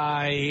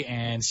SI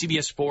and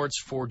CBS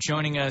Sports for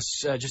joining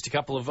us just a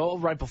couple of,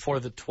 right before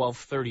the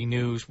 12:30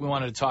 news. We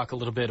wanted to talk a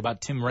little bit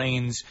about Tim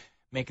Raines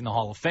making the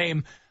Hall of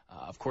Fame.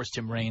 Of course,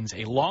 Tim Raines,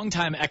 a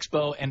longtime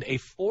Expo and a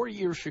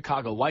 4-year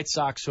Chicago White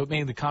Sox, so it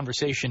made the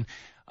conversation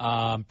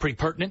pretty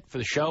pertinent for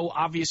the show,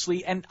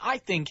 obviously. And I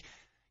think,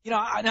 and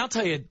I'll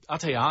tell you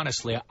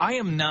honestly, I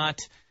am not,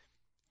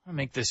 I'll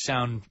make this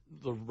sound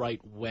the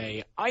right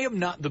way, I am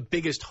not the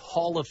biggest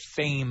Hall of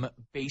Fame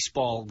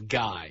baseball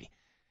guy.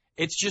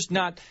 It's just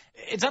not –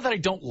 it's not that I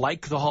don't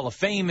like the Hall of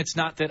Fame. It's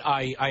not that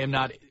I am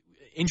not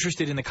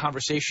interested in the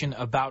conversation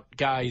about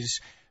guys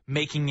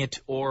making it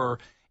or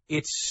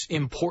its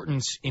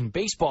importance in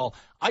baseball.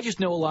 I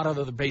just know a lot of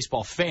other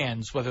baseball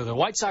fans, whether they're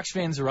White Sox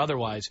fans or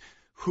otherwise,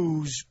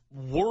 whose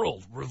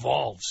world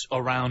revolves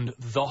around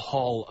the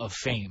Hall of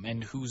Fame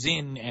and who's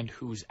in and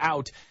who's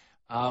out,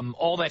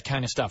 all that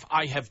kind of stuff.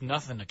 I have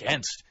nothing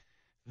against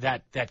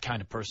that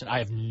kind of person. I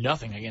have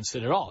nothing against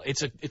it at all.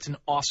 It's an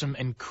awesome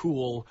and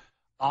cool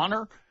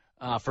honor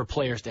for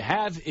players to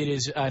have. It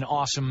is an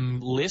awesome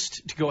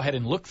list to go ahead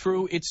and look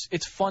through.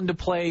 It's fun to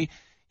play,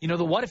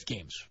 the what-if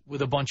games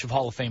with a bunch of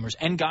Hall of Famers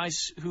and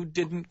guys who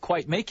didn't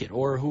quite make it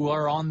or who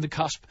are on the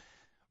cusp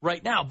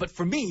right now. But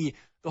for me,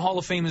 the Hall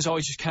of Fame is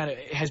always just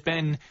has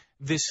been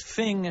this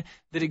thing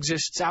that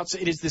exists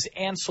outside. It is this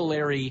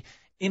ancillary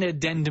in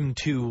addendum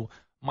to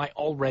my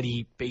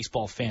already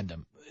baseball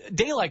fandom. A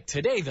day like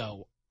today,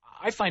 though,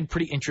 I find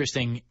pretty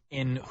interesting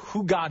in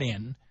who got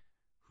in,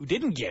 who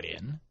didn't get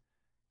in,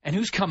 and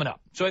who's coming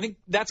up. So I think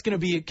that's going to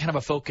be kind of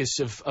a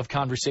focus of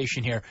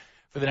conversation here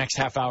for the next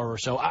half hour or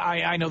so.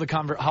 I know the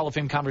Hall of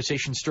Fame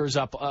conversation stirs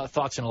up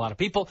thoughts in a lot of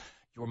people.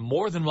 You're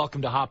more than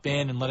welcome to hop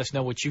in and let us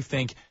know what you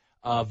think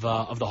of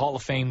the Hall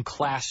of Fame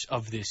class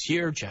of this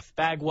year. Jeff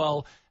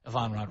Bagwell,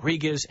 Ivan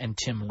Rodriguez, and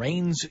Tim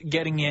Raines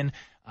getting in.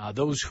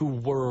 Those who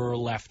were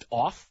left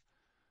off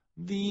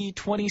the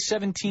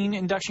 2017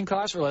 induction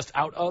class, or left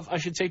out of, I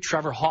should say.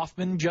 Trevor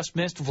Hoffman just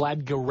missed.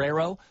 Vlad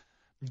Guerrero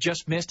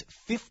just missed.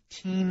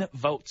 15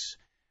 votes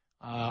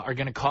are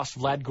going to cost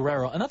Vlad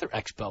Guerrero, another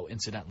Expo,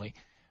 incidentally.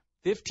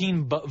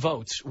 15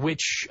 votes,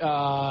 which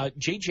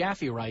Jay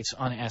Jaffe writes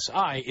on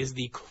SI is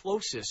the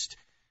closest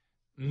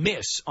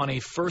miss on a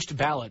first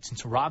ballot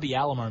since Robbie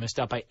Alomar missed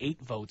out by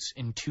 8 votes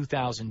in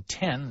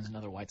 2010. There's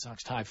another White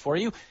Sox tie for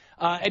you.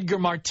 Edgar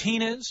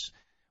Martinez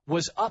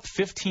was up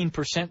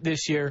 15%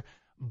 this year,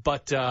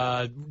 but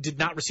did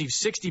not receive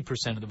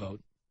 60% of the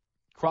vote.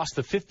 Crossed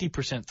the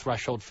 50%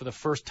 threshold for the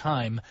first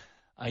time.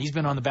 He's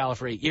been on the ballot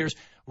for 8 years.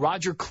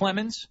 Roger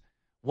Clemens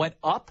went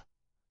up.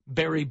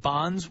 Barry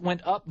Bonds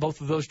went up. Both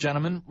of those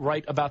gentlemen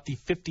right about the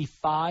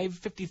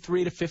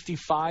 53 to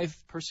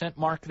 55%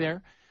 mark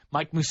there.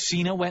 Mike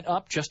Mussina went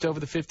up just over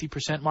the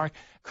 50% mark.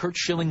 Curt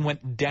Schilling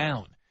went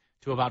down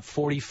to about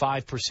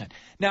 45%.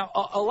 Now,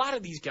 a lot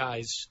of these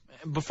guys,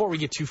 before we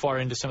get too far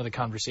into some of the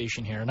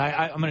conversation here, and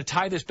I'm going to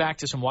tie this back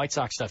to some White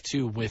Sox stuff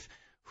too with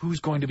who's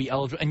going to be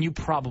eligible. And you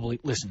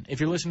probably, listen, if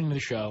you're listening to the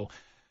show,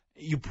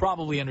 you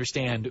probably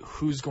understand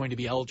who's going to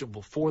be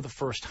eligible for the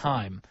first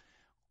time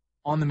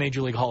on the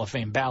Major League Hall of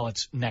Fame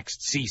ballots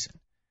next season.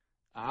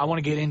 I want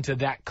to get into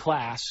that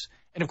class.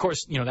 And, of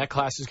course, that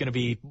class is going to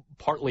be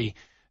partly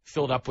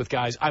filled up with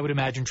guys. I would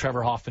imagine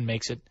Trevor Hoffman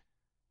makes it.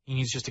 He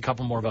needs just a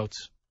couple more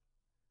votes.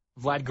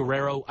 Vlad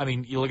Guerrero,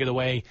 you look at the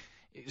way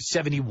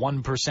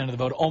 71% of the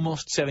vote,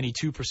 almost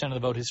 72% of the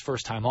vote his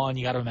first time on.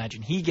 You got to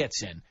imagine he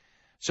gets in.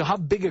 So how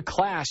big a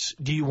class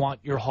do you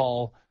want your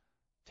Hall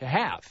to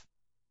have?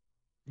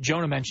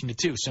 Jonah mentioned it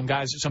too. Some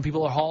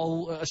people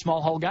are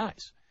small Hall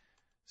guys.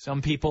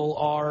 Some people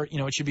are,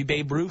 it should be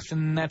Babe Ruth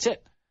and that's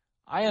it.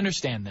 I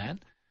understand that.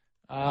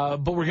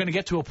 But we're going to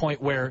get to a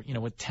point where,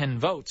 with 10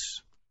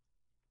 votes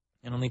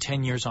and only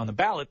 10 years on the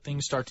ballot,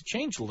 things start to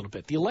change a little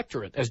bit. The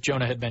electorate, as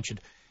Jonah had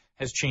mentioned,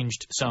 has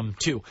changed some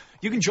too.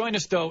 You can join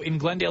us, though, in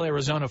Glendale,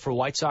 Arizona for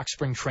White Sox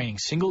spring training.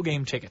 Single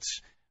game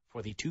tickets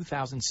for the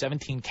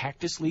 2017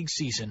 Cactus League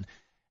season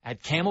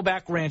at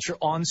Camelback Ranch are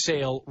on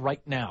sale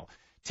right now.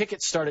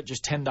 Tickets start at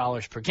just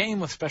 $10 per game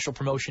with special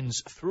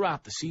promotions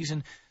throughout the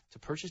season. To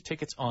purchase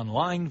tickets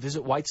online,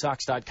 visit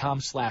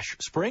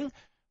whitesox.com/spring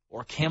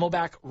or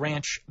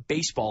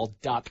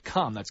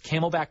camelbackranchbaseball.com. That's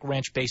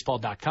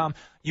camelbackranchbaseball.com.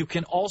 You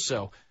can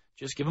also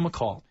just give them a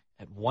call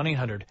at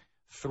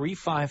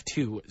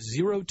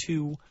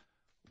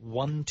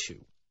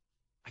 1-800-352-0212.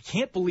 I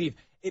can't believe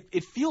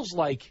it feels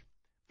like,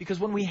 because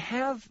when we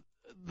have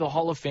the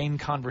Hall of Fame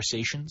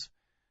conversations,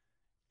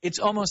 it's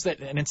almost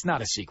that, and it's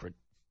not a secret,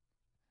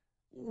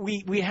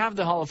 we have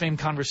the Hall of Fame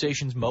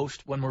conversations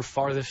most when we're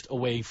farthest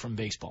away from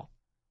baseball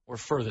or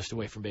furthest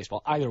away from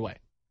baseball, either way.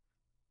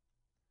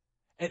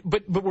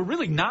 But we're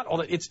really not all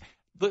that. It's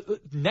the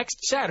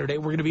next Saturday,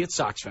 we're going to be at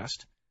Sox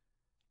Fest.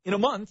 In a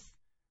month,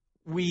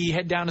 we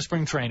head down to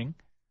spring training.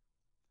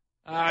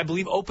 I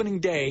believe opening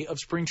day of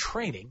spring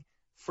training,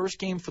 first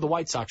game for the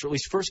White Sox, or at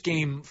least first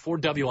game for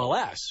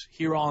WLS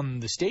here on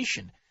the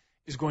station,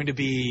 is going to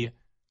be,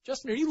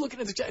 Justin, are you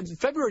looking at the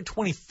February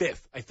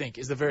 25th, I think,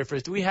 is the very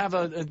first. Do we have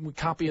a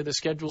copy of the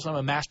schedule,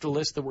 a master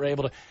list that we're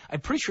able to?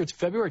 I'm pretty sure it's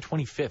February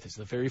 25th is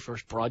the very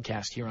first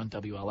broadcast here on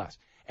WLS.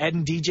 Ed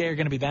and DJ are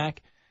going to be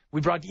back.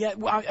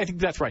 I think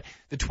that's right.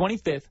 The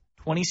 25th,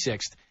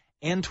 26th,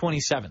 and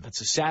 27th.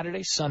 That's a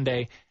Saturday,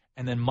 Sunday,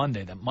 and then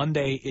Monday. That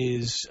Monday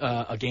is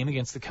a game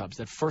against the Cubs.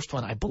 That first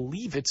one, I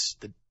believe it's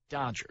the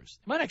Dodgers.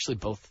 It might actually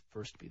both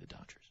first be the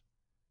Dodgers.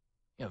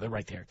 Yeah, they're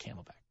right there at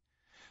Camelback.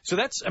 So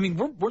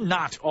we're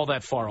not all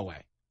that far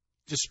away,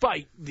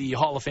 despite the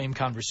Hall of Fame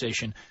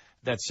conversation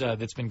that's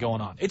been going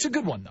on. It's a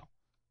good one, though.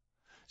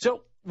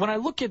 So when I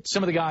look at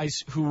some of the guys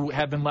who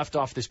have been left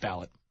off this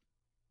ballot,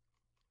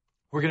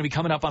 we're going to be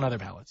coming up on other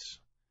ballots.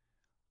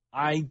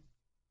 I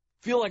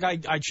feel like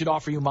I should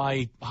offer you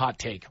my hot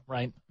take,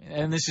 right?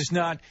 And this is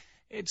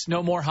it's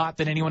no more hot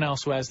than anyone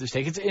else who has this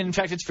take. In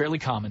fact, it's fairly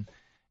common.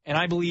 And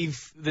I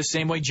believe the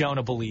same way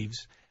Jonah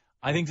believes.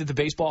 I think that the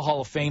Baseball Hall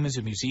of Fame is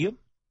a museum.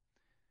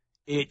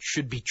 It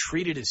should be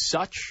treated as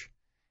such.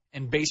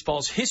 And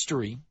baseball's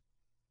history,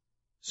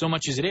 so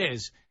much as it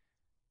is,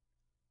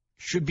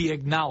 should be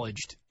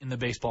acknowledged in the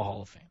Baseball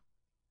Hall of Fame.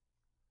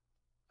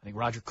 I think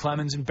Roger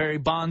Clemens and Barry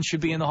Bonds should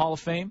be in the Hall of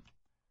Fame.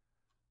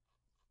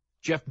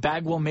 Jeff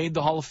Bagwell made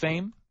the Hall of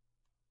Fame.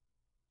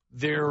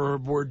 There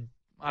were,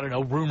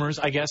 rumors,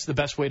 I guess, the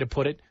best way to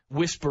put it.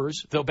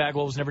 Whispers, though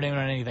Bagwell was never named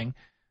on anything,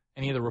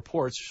 any of the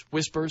reports.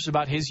 Whispers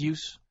about his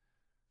use.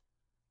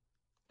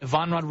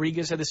 Ivan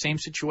Rodriguez had the same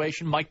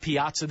situation. Mike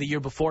Piazza the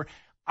year before.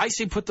 I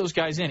say put those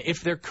guys in.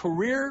 If their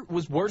career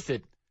was worth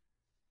it,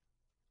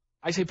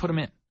 I say put them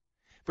in.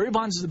 Barry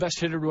Bonds is the best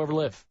hitter to ever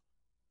live,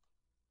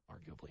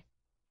 arguably.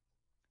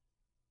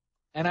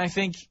 And I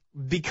think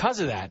because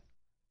of that,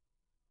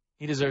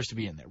 he deserves to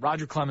be in there.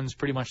 Roger Clemens,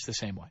 pretty much the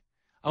same way.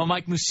 I'm a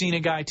Mike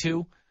Mussina guy,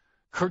 too.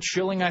 Curt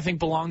Schilling, I think,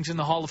 belongs in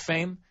the Hall of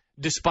Fame,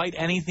 despite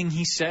anything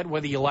he said,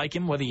 whether you like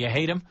him, whether you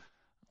hate him.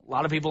 A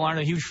lot of people aren't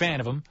a huge fan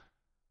of him.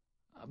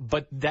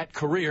 But that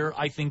career,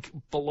 I think,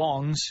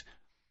 belongs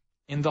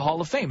in the Hall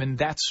of Fame, and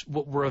that's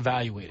what we're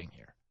evaluating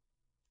here.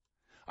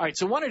 All right,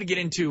 so I wanted to get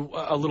into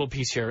a little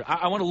piece here.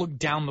 I want to look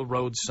down the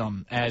road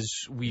some as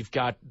we've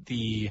got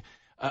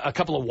a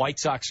couple of White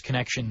Sox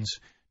connections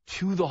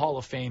to the Hall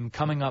of Fame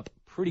coming up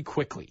pretty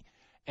quickly,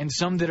 and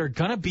some that are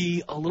going to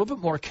be a little bit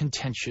more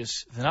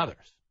contentious than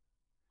others.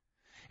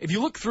 If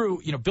you look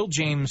through, Bill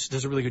James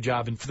does a really good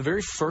job, and for the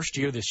very first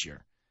year this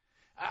year,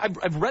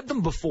 I've read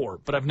them before,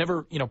 but I've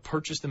never,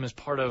 purchased them as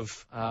part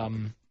of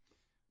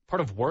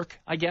work,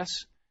 I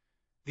guess.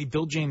 The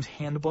Bill James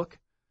Handbook.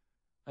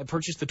 I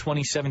purchased the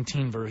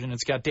 2017 version.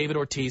 It's got David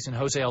Ortiz and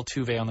Jose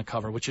Altuve on the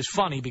cover, which is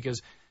funny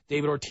because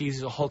David Ortiz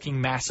is a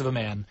hulking mass of a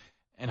man,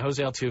 and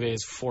Jose Altuve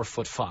is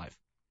 4'5".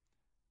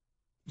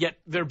 Yet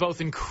they're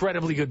both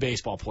incredibly good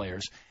baseball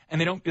players,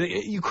 and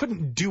you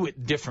couldn't do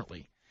it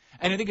differently.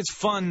 And I think it's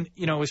fun,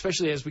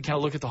 especially as we kind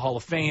of look at the Hall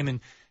of Fame and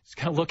just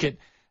kind of look at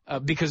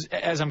because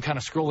as I'm kind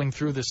of scrolling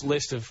through this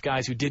list of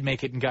guys who did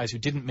make it and guys who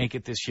didn't make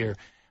it this year,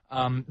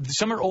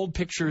 some are old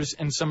pictures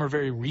and some are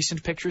very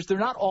recent pictures. They're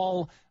not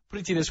all, put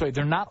it to you this way,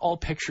 they're not all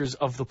pictures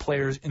of the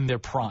players in their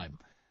prime.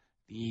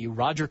 The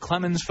Roger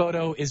Clemens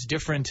photo is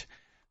different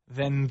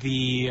than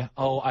the,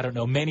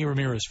 Manny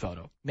Ramirez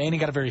photo. Manny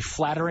got a very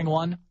flattering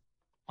one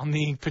on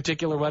the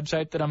particular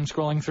website that I'm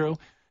scrolling through.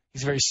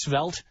 He's very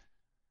svelte,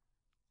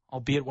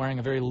 albeit wearing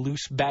a very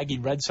loose, baggy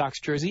Red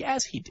Sox jersey,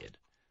 as he did.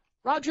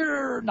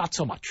 Roger, not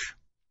so much.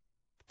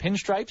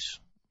 Pinstripes,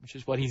 which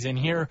is what he's in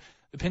here,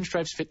 the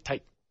pinstripes fit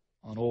tight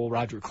on old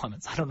Roger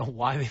Clemens. I don't know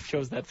why they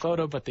chose that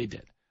photo, but they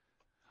did.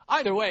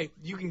 Either way,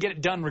 you can get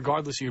it done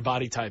regardless of your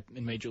body type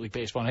in Major League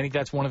Baseball. And I think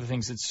that's one of the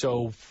things that's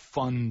so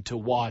fun to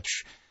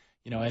watch,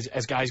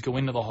 as guys go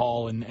into the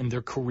Hall and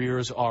their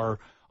careers are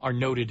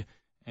noted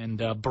and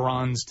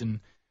bronzed and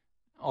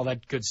all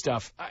that good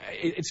stuff.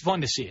 It's fun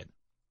to see it.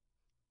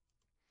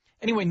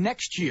 Anyway,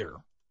 next year,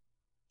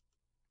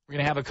 we're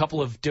going to have a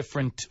couple of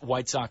different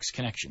White Sox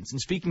connections. And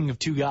speaking of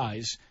two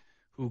guys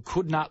who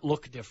could not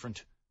look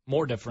different,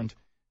 more different,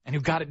 and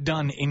who got it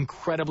done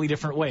incredibly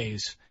different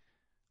ways,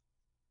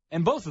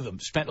 and both of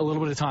them spent a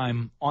little bit of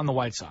time on the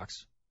White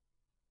Sox,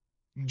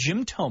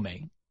 Jim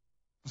Thome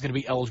is going to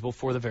be eligible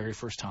for the very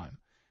first time,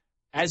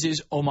 as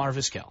is Omar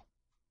Vizquel.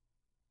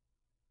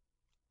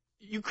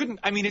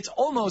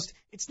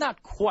 It's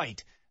not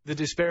quite the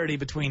disparity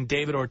between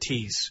David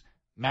Ortiz,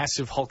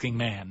 massive hulking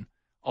man,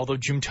 although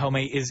Jim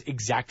Thome is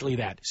exactly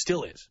that,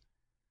 still is.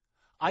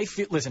 I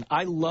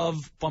love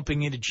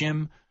bumping into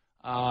Jim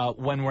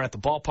when we're at the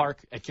ballpark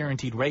at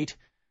Guaranteed Rate.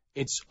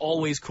 It's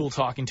always cool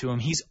talking to him.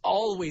 He's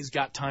always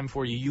got time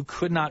for you. You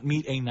could not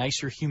meet a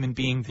nicer human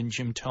being than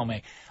Jim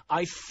Thome.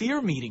 I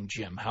fear meeting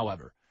Jim,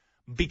 however,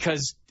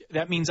 because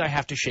that means I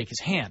have to shake his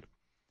hand.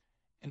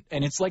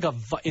 And it's like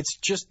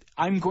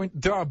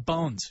there are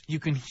bones. You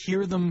can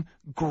hear them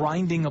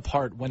grinding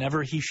apart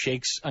whenever he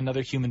shakes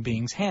another human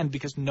being's hand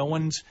because no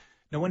one's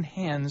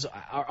hands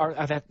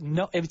are that.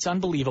 No, it's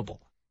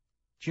unbelievable.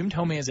 Jim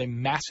Thome is a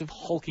massive,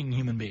 hulking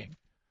human being.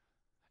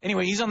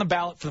 Anyway, he's on the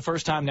ballot for the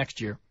first time next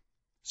year.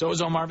 So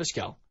is Omar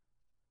Vizquel.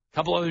 A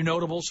couple other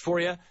notables for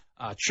you.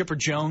 Chipper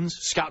Jones,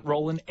 Scott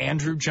Rowland,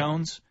 Andrew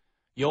Jones,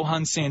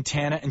 Johan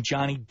Santana, and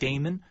Johnny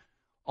Damon,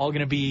 all going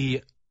to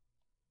be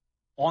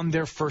on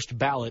their first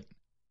ballot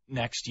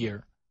next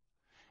year.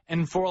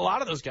 And for a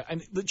lot of those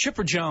guys, the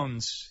Chipper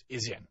Jones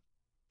is in.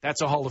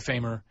 That's a Hall of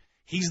Famer.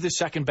 He's the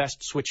second best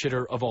switch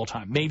hitter of all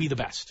time, maybe the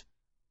best.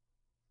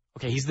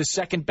 Okay, he's the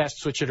second best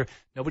switch hitter.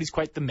 Nobody's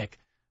quite the Mick.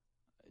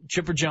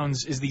 Chipper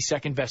Jones is the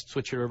second best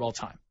switch hitter of all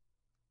time,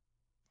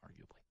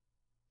 arguably.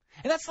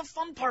 And that's the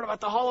fun part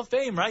about the Hall of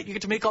Fame, right? You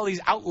get to make all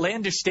these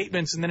outlandish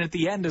statements, and then at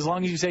the end, as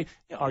long as you say,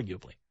 yeah,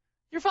 arguably,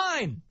 you're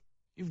fine.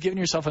 You've given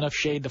yourself enough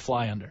shade to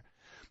fly under.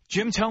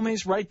 Jim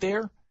Thome's right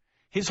there.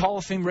 His Hall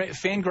of Fame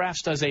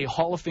Fangraphs does a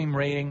Hall of Fame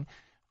rating.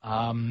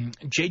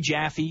 Jay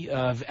Jaffe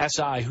of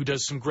SI, who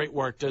does some great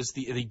work, does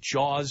the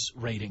Jaws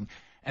rating.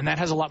 And that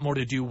has a lot more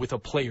to do with a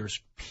player's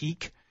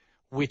peak,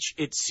 which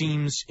it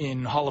seems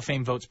in Hall of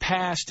Fame votes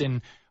past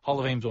and Hall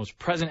of Fame votes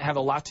present have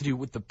a lot to do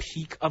with the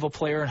peak of a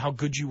player and how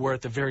good you were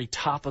at the very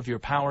top of your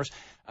powers.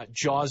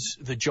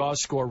 The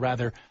Jaws score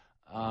rather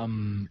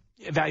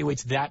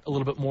evaluates that a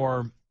little bit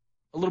more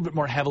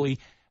heavily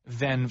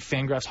than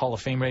Fangraphs Hall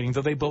of Fame rating,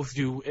 though they both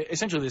do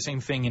essentially the same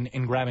thing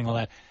in grabbing all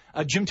that.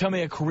 Jim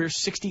Thome, a career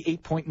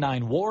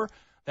 68.9 WAR.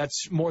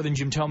 That's more than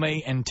Jim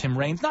Thome and Tim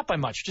Raines, not by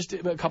much, just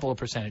a couple of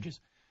percentages.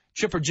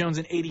 Chipper Jones,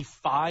 an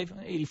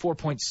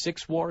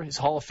 84.6 WAR. His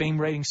Hall of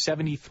Fame rating,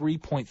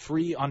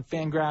 73.3 on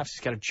Fangraphs. He's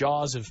got a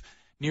Jaws of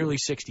nearly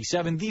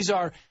 67. These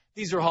are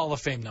Hall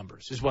of Fame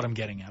numbers, is what I'm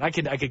getting at. I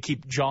could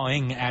keep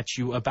jawing at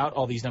you about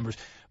all these numbers,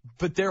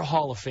 but they're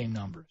Hall of Fame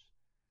numbers.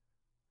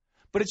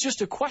 But it's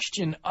just a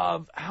question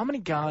of how many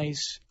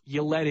guys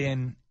you let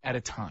in at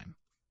a time.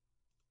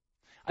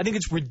 I think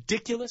it's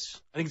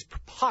ridiculous. I think it's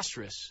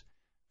preposterous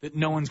that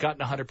no one's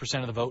gotten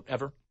 100% of the vote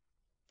ever.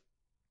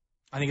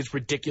 I think it's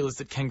ridiculous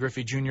that Ken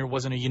Griffey Jr.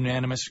 wasn't a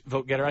unanimous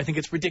vote getter. I think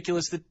it's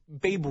ridiculous that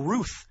Babe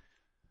Ruth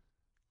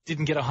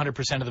didn't get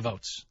 100% of the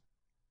votes.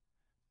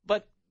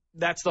 But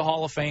that's the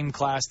Hall of Fame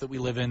class that we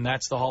live in.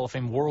 That's the Hall of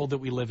Fame world that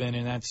we live in,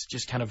 and that's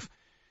just kind of,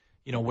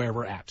 where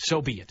we're at. So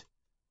be it.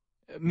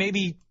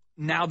 Maybe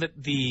now that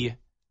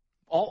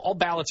all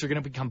ballots are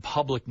going to become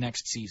public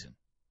next season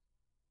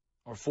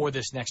or for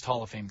this next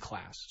Hall of Fame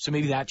class. So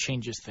maybe that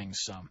changes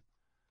things some.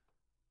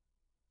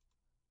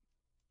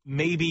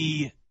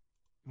 Maybe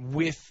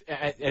with,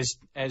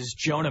 as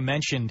Jonah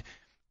mentioned,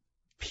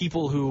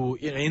 people who,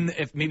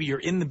 if maybe you're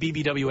in the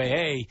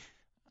BBWAA,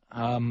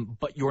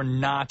 but you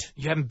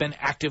haven't been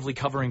actively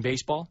covering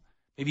baseball.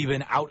 Maybe you've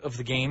been out of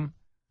the game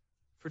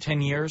for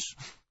 10 years.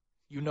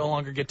 You no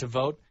longer get to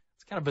vote.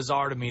 It's kind of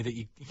bizarre to me that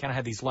you kind of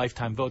had these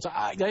lifetime votes.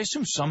 I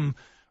assume some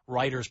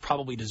writers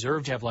probably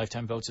deserve to have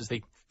lifetime votes as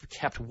they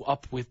kept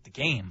up with the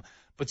game,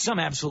 but some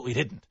absolutely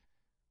didn't.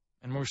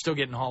 And we're still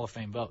getting Hall of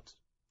Fame votes.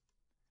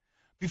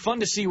 Be fun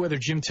to see whether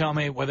Jim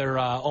Thome, whether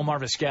Omar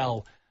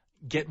Vizquel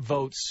get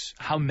votes,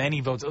 how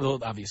many votes. They'll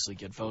obviously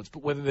get votes,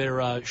 but whether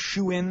they're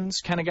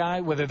shoe-ins kind of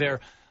guy, whether they're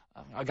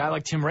a guy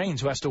like Tim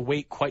Raines who has to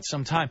wait quite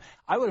some time.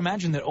 I would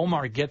imagine that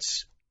Omar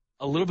gets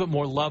a little bit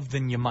more love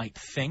than you might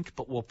think,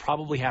 but we'll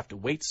probably have to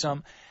wait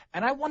some.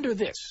 And I wonder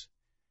this.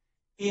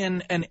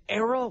 In an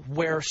era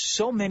where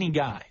so many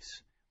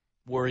guys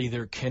were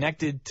either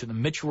connected to the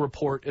Mitchell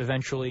Report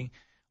eventually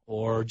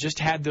or just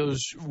had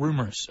those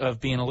rumors of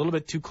being a little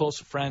bit too close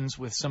friends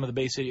with some of the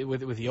basic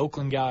with the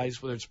Oakland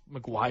guys, whether it's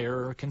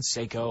McGuire or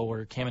Canseco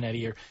or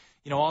Caminetti or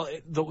all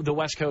the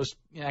West Coast,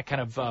 that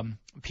kind of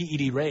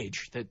PED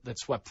rage that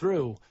swept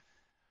through.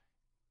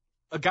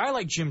 A guy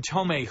like Jim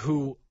Thome,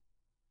 who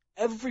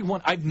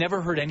I've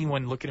never heard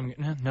anyone look at him.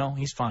 No,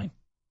 he's fine.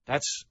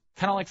 That's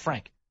kind of like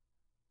Frank,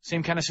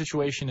 same kind of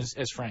situation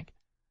as Frank.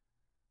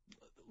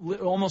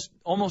 Almost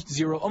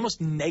zero,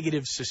 almost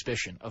negative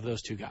suspicion of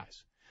those two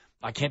guys.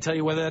 I can't tell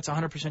you whether that's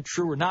 100%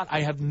 true or not.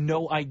 I have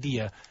no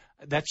idea.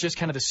 That's just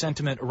kind of the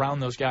sentiment around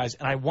those guys.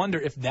 And I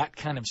wonder if that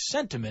kind of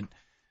sentiment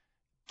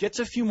gets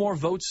a few more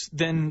votes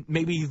than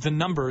maybe the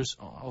numbers,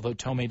 although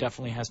Thome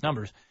definitely has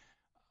numbers,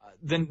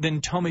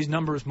 than Thome's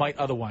numbers might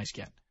otherwise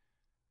get.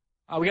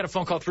 We got a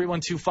phone call,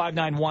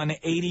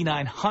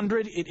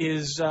 312-591-8900. It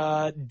is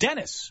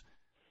Dennis.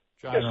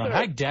 Yes,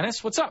 hi,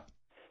 Dennis. What's up?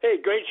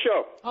 Hey, great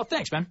show. Oh,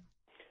 thanks, man.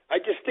 I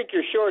just think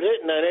you're short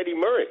hitting on Eddie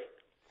Murray.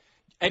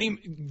 Eddie,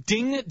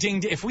 ding, ding,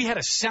 ding. If we had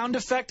a sound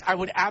effect, I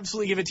would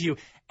absolutely give it to you.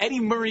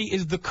 Eddie Murray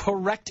is the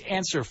correct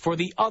answer for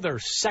the other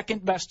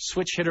second-best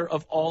switch hitter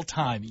of all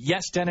time.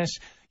 Yes, Dennis,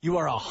 you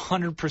are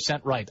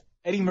 100% right.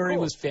 Eddie Murray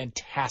was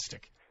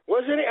fantastic.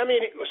 Wasn't he? I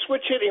mean,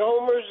 switch hitting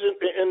homers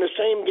in the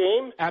same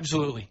game?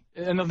 Absolutely.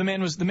 And the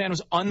man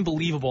was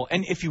unbelievable.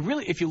 And if you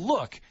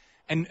look,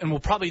 and we'll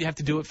probably have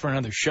to do it for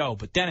another show,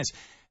 but Dennis,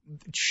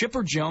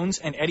 Chipper Jones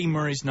and Eddie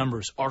Murray's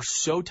numbers are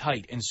so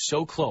tight and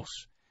so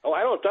close Oh,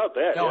 I don't doubt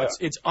that. No, yeah.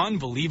 it's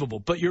unbelievable.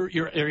 But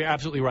you're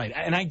absolutely right.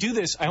 And I do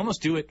this. I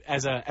almost do it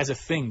as a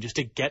thing just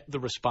to get the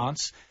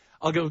response.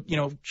 I'll go,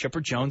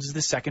 Chipper Jones is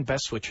the second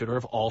best switch hitter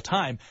of all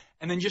time,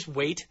 and then just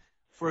wait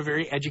for a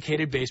very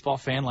educated baseball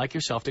fan like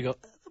yourself to go,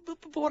 but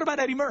what about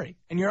Eddie Murray?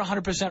 And you're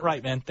 100%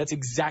 right, man. That's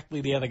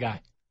exactly the other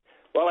guy.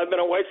 Well, I've been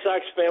a White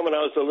Sox fan when I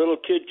was a little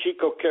kid.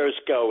 Chico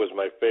Carrasco was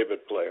my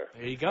favorite player.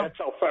 There you go. That's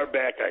how far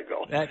back I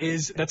go.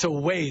 That's a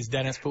ways,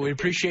 Dennis, but we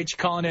appreciate you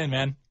calling in,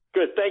 man.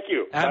 Good, thank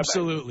you.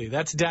 Absolutely. Bye-bye.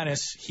 That's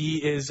Dennis.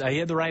 He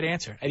had the right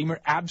answer. Eddie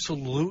Murray,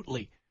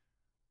 absolutely.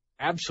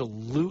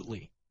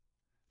 Absolutely.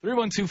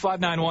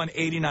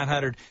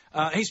 312-591-8900.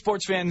 Hey,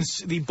 sports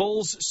fans, the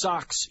Bulls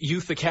Sox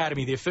Youth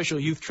Academy, the official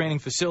youth training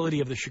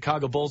facility of the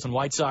Chicago Bulls and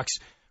White Sox,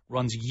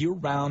 runs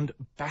year-round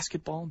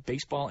basketball,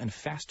 baseball, and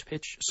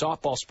fast-pitch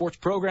softball sports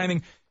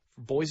programming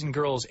for boys and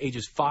girls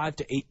ages 5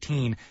 to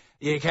 18.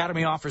 The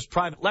academy offers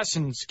private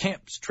lessons,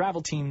 camps,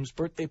 travel teams,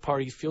 birthday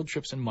parties, field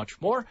trips, and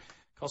much more.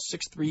 Call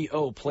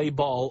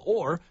 630-PLAY-BALL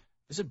or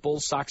visit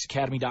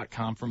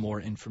bullsoxacademy.com for more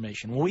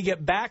information. When we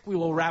get back, we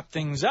will wrap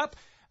things up.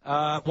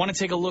 Want to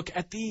take a look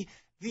at the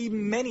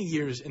many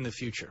years in the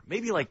future,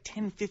 maybe like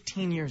 10,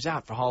 15 years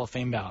out for Hall of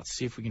Fame ballots,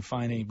 see if we can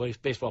find any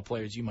baseball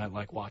players you might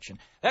like watching.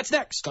 That's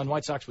next on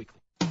White Sox Weekly.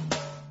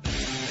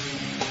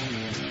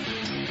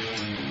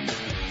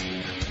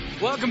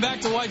 Welcome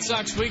back to White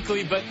Sox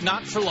Weekly, but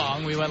not for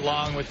long. We went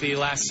long with the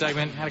last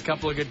segment, had a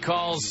couple of good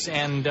calls,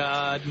 and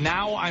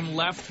now I'm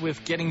left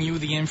with getting you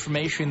the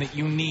information that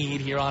you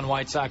need here on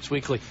White Sox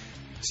Weekly.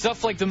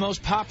 Stuff like the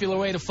most popular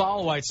way to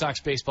follow White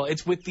Sox baseball.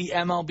 It's with the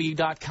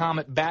MLB.com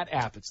at Bat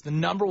app. It's the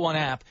 #1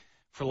 app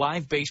for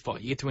live baseball.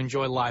 You get to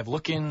enjoy live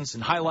look-ins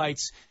and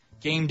highlights,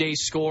 game day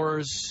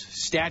scores,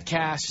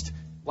 StatCast,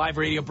 live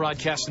radio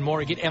broadcasts, and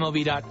more. Get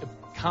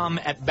MLB.com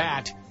at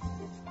Bat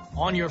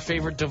on your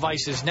favorite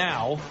devices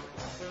now.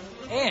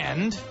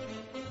 And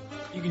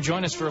you can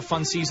join us for a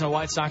fun season of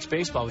White Sox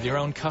baseball with your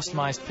own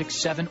customized Pick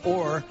 7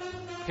 or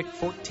Pick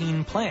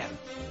 14 plan.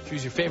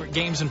 Choose your favorite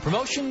games and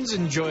promotions.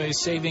 Enjoy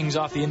savings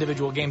off the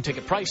individual game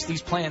ticket price.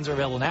 These plans are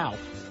available now.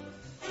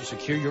 So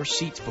secure your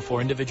seats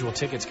before individual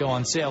tickets go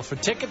on sale. For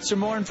tickets or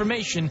more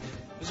information,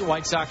 visit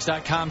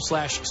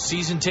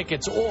whitesox.com/season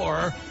tickets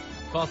or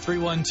call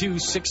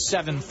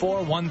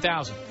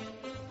 312-674-1000.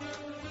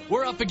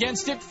 We're up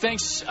against it.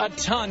 Thanks a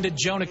ton to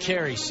Jonah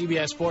Carey,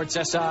 CBS Sports,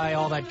 SI,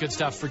 all that good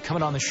stuff for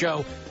coming on the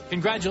show.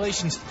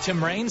 Congratulations to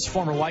Tim Raines,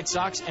 former White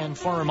Sox and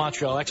former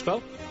Montreal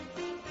Expo,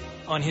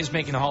 on his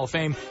making the Hall of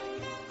Fame.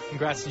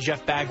 Congrats to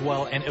Jeff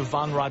Bagwell and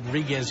Ivan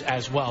Rodriguez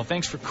as well.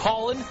 Thanks for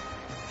calling.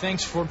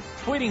 Thanks for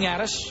tweeting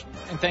at us.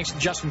 And thanks to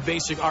Justin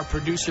Basic, our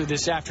producer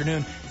this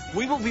afternoon.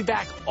 We will be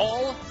back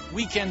all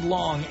weekend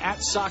long at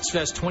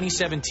SoxFest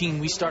 2017.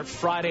 We start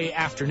Friday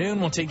afternoon.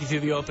 We'll take you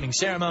through the opening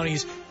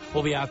ceremonies.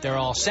 We'll be out there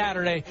all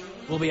Saturday.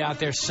 We'll be out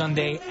there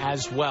Sunday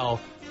as well.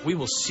 We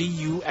will see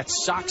you at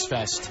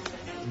SoxFest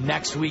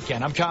next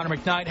weekend. I'm Connor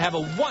McKnight. Have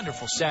a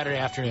wonderful Saturday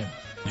afternoon.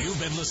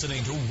 You've been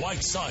listening to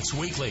White Sox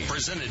Weekly,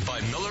 presented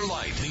by Miller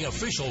Lite, the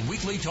official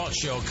weekly talk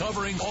show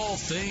covering all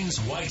things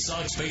White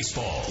Sox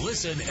baseball.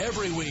 Listen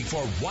every week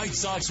for White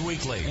Sox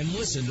Weekly, and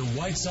listen to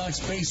White Sox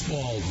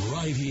baseball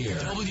right here.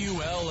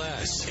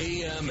 WLS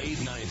AM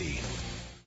 890.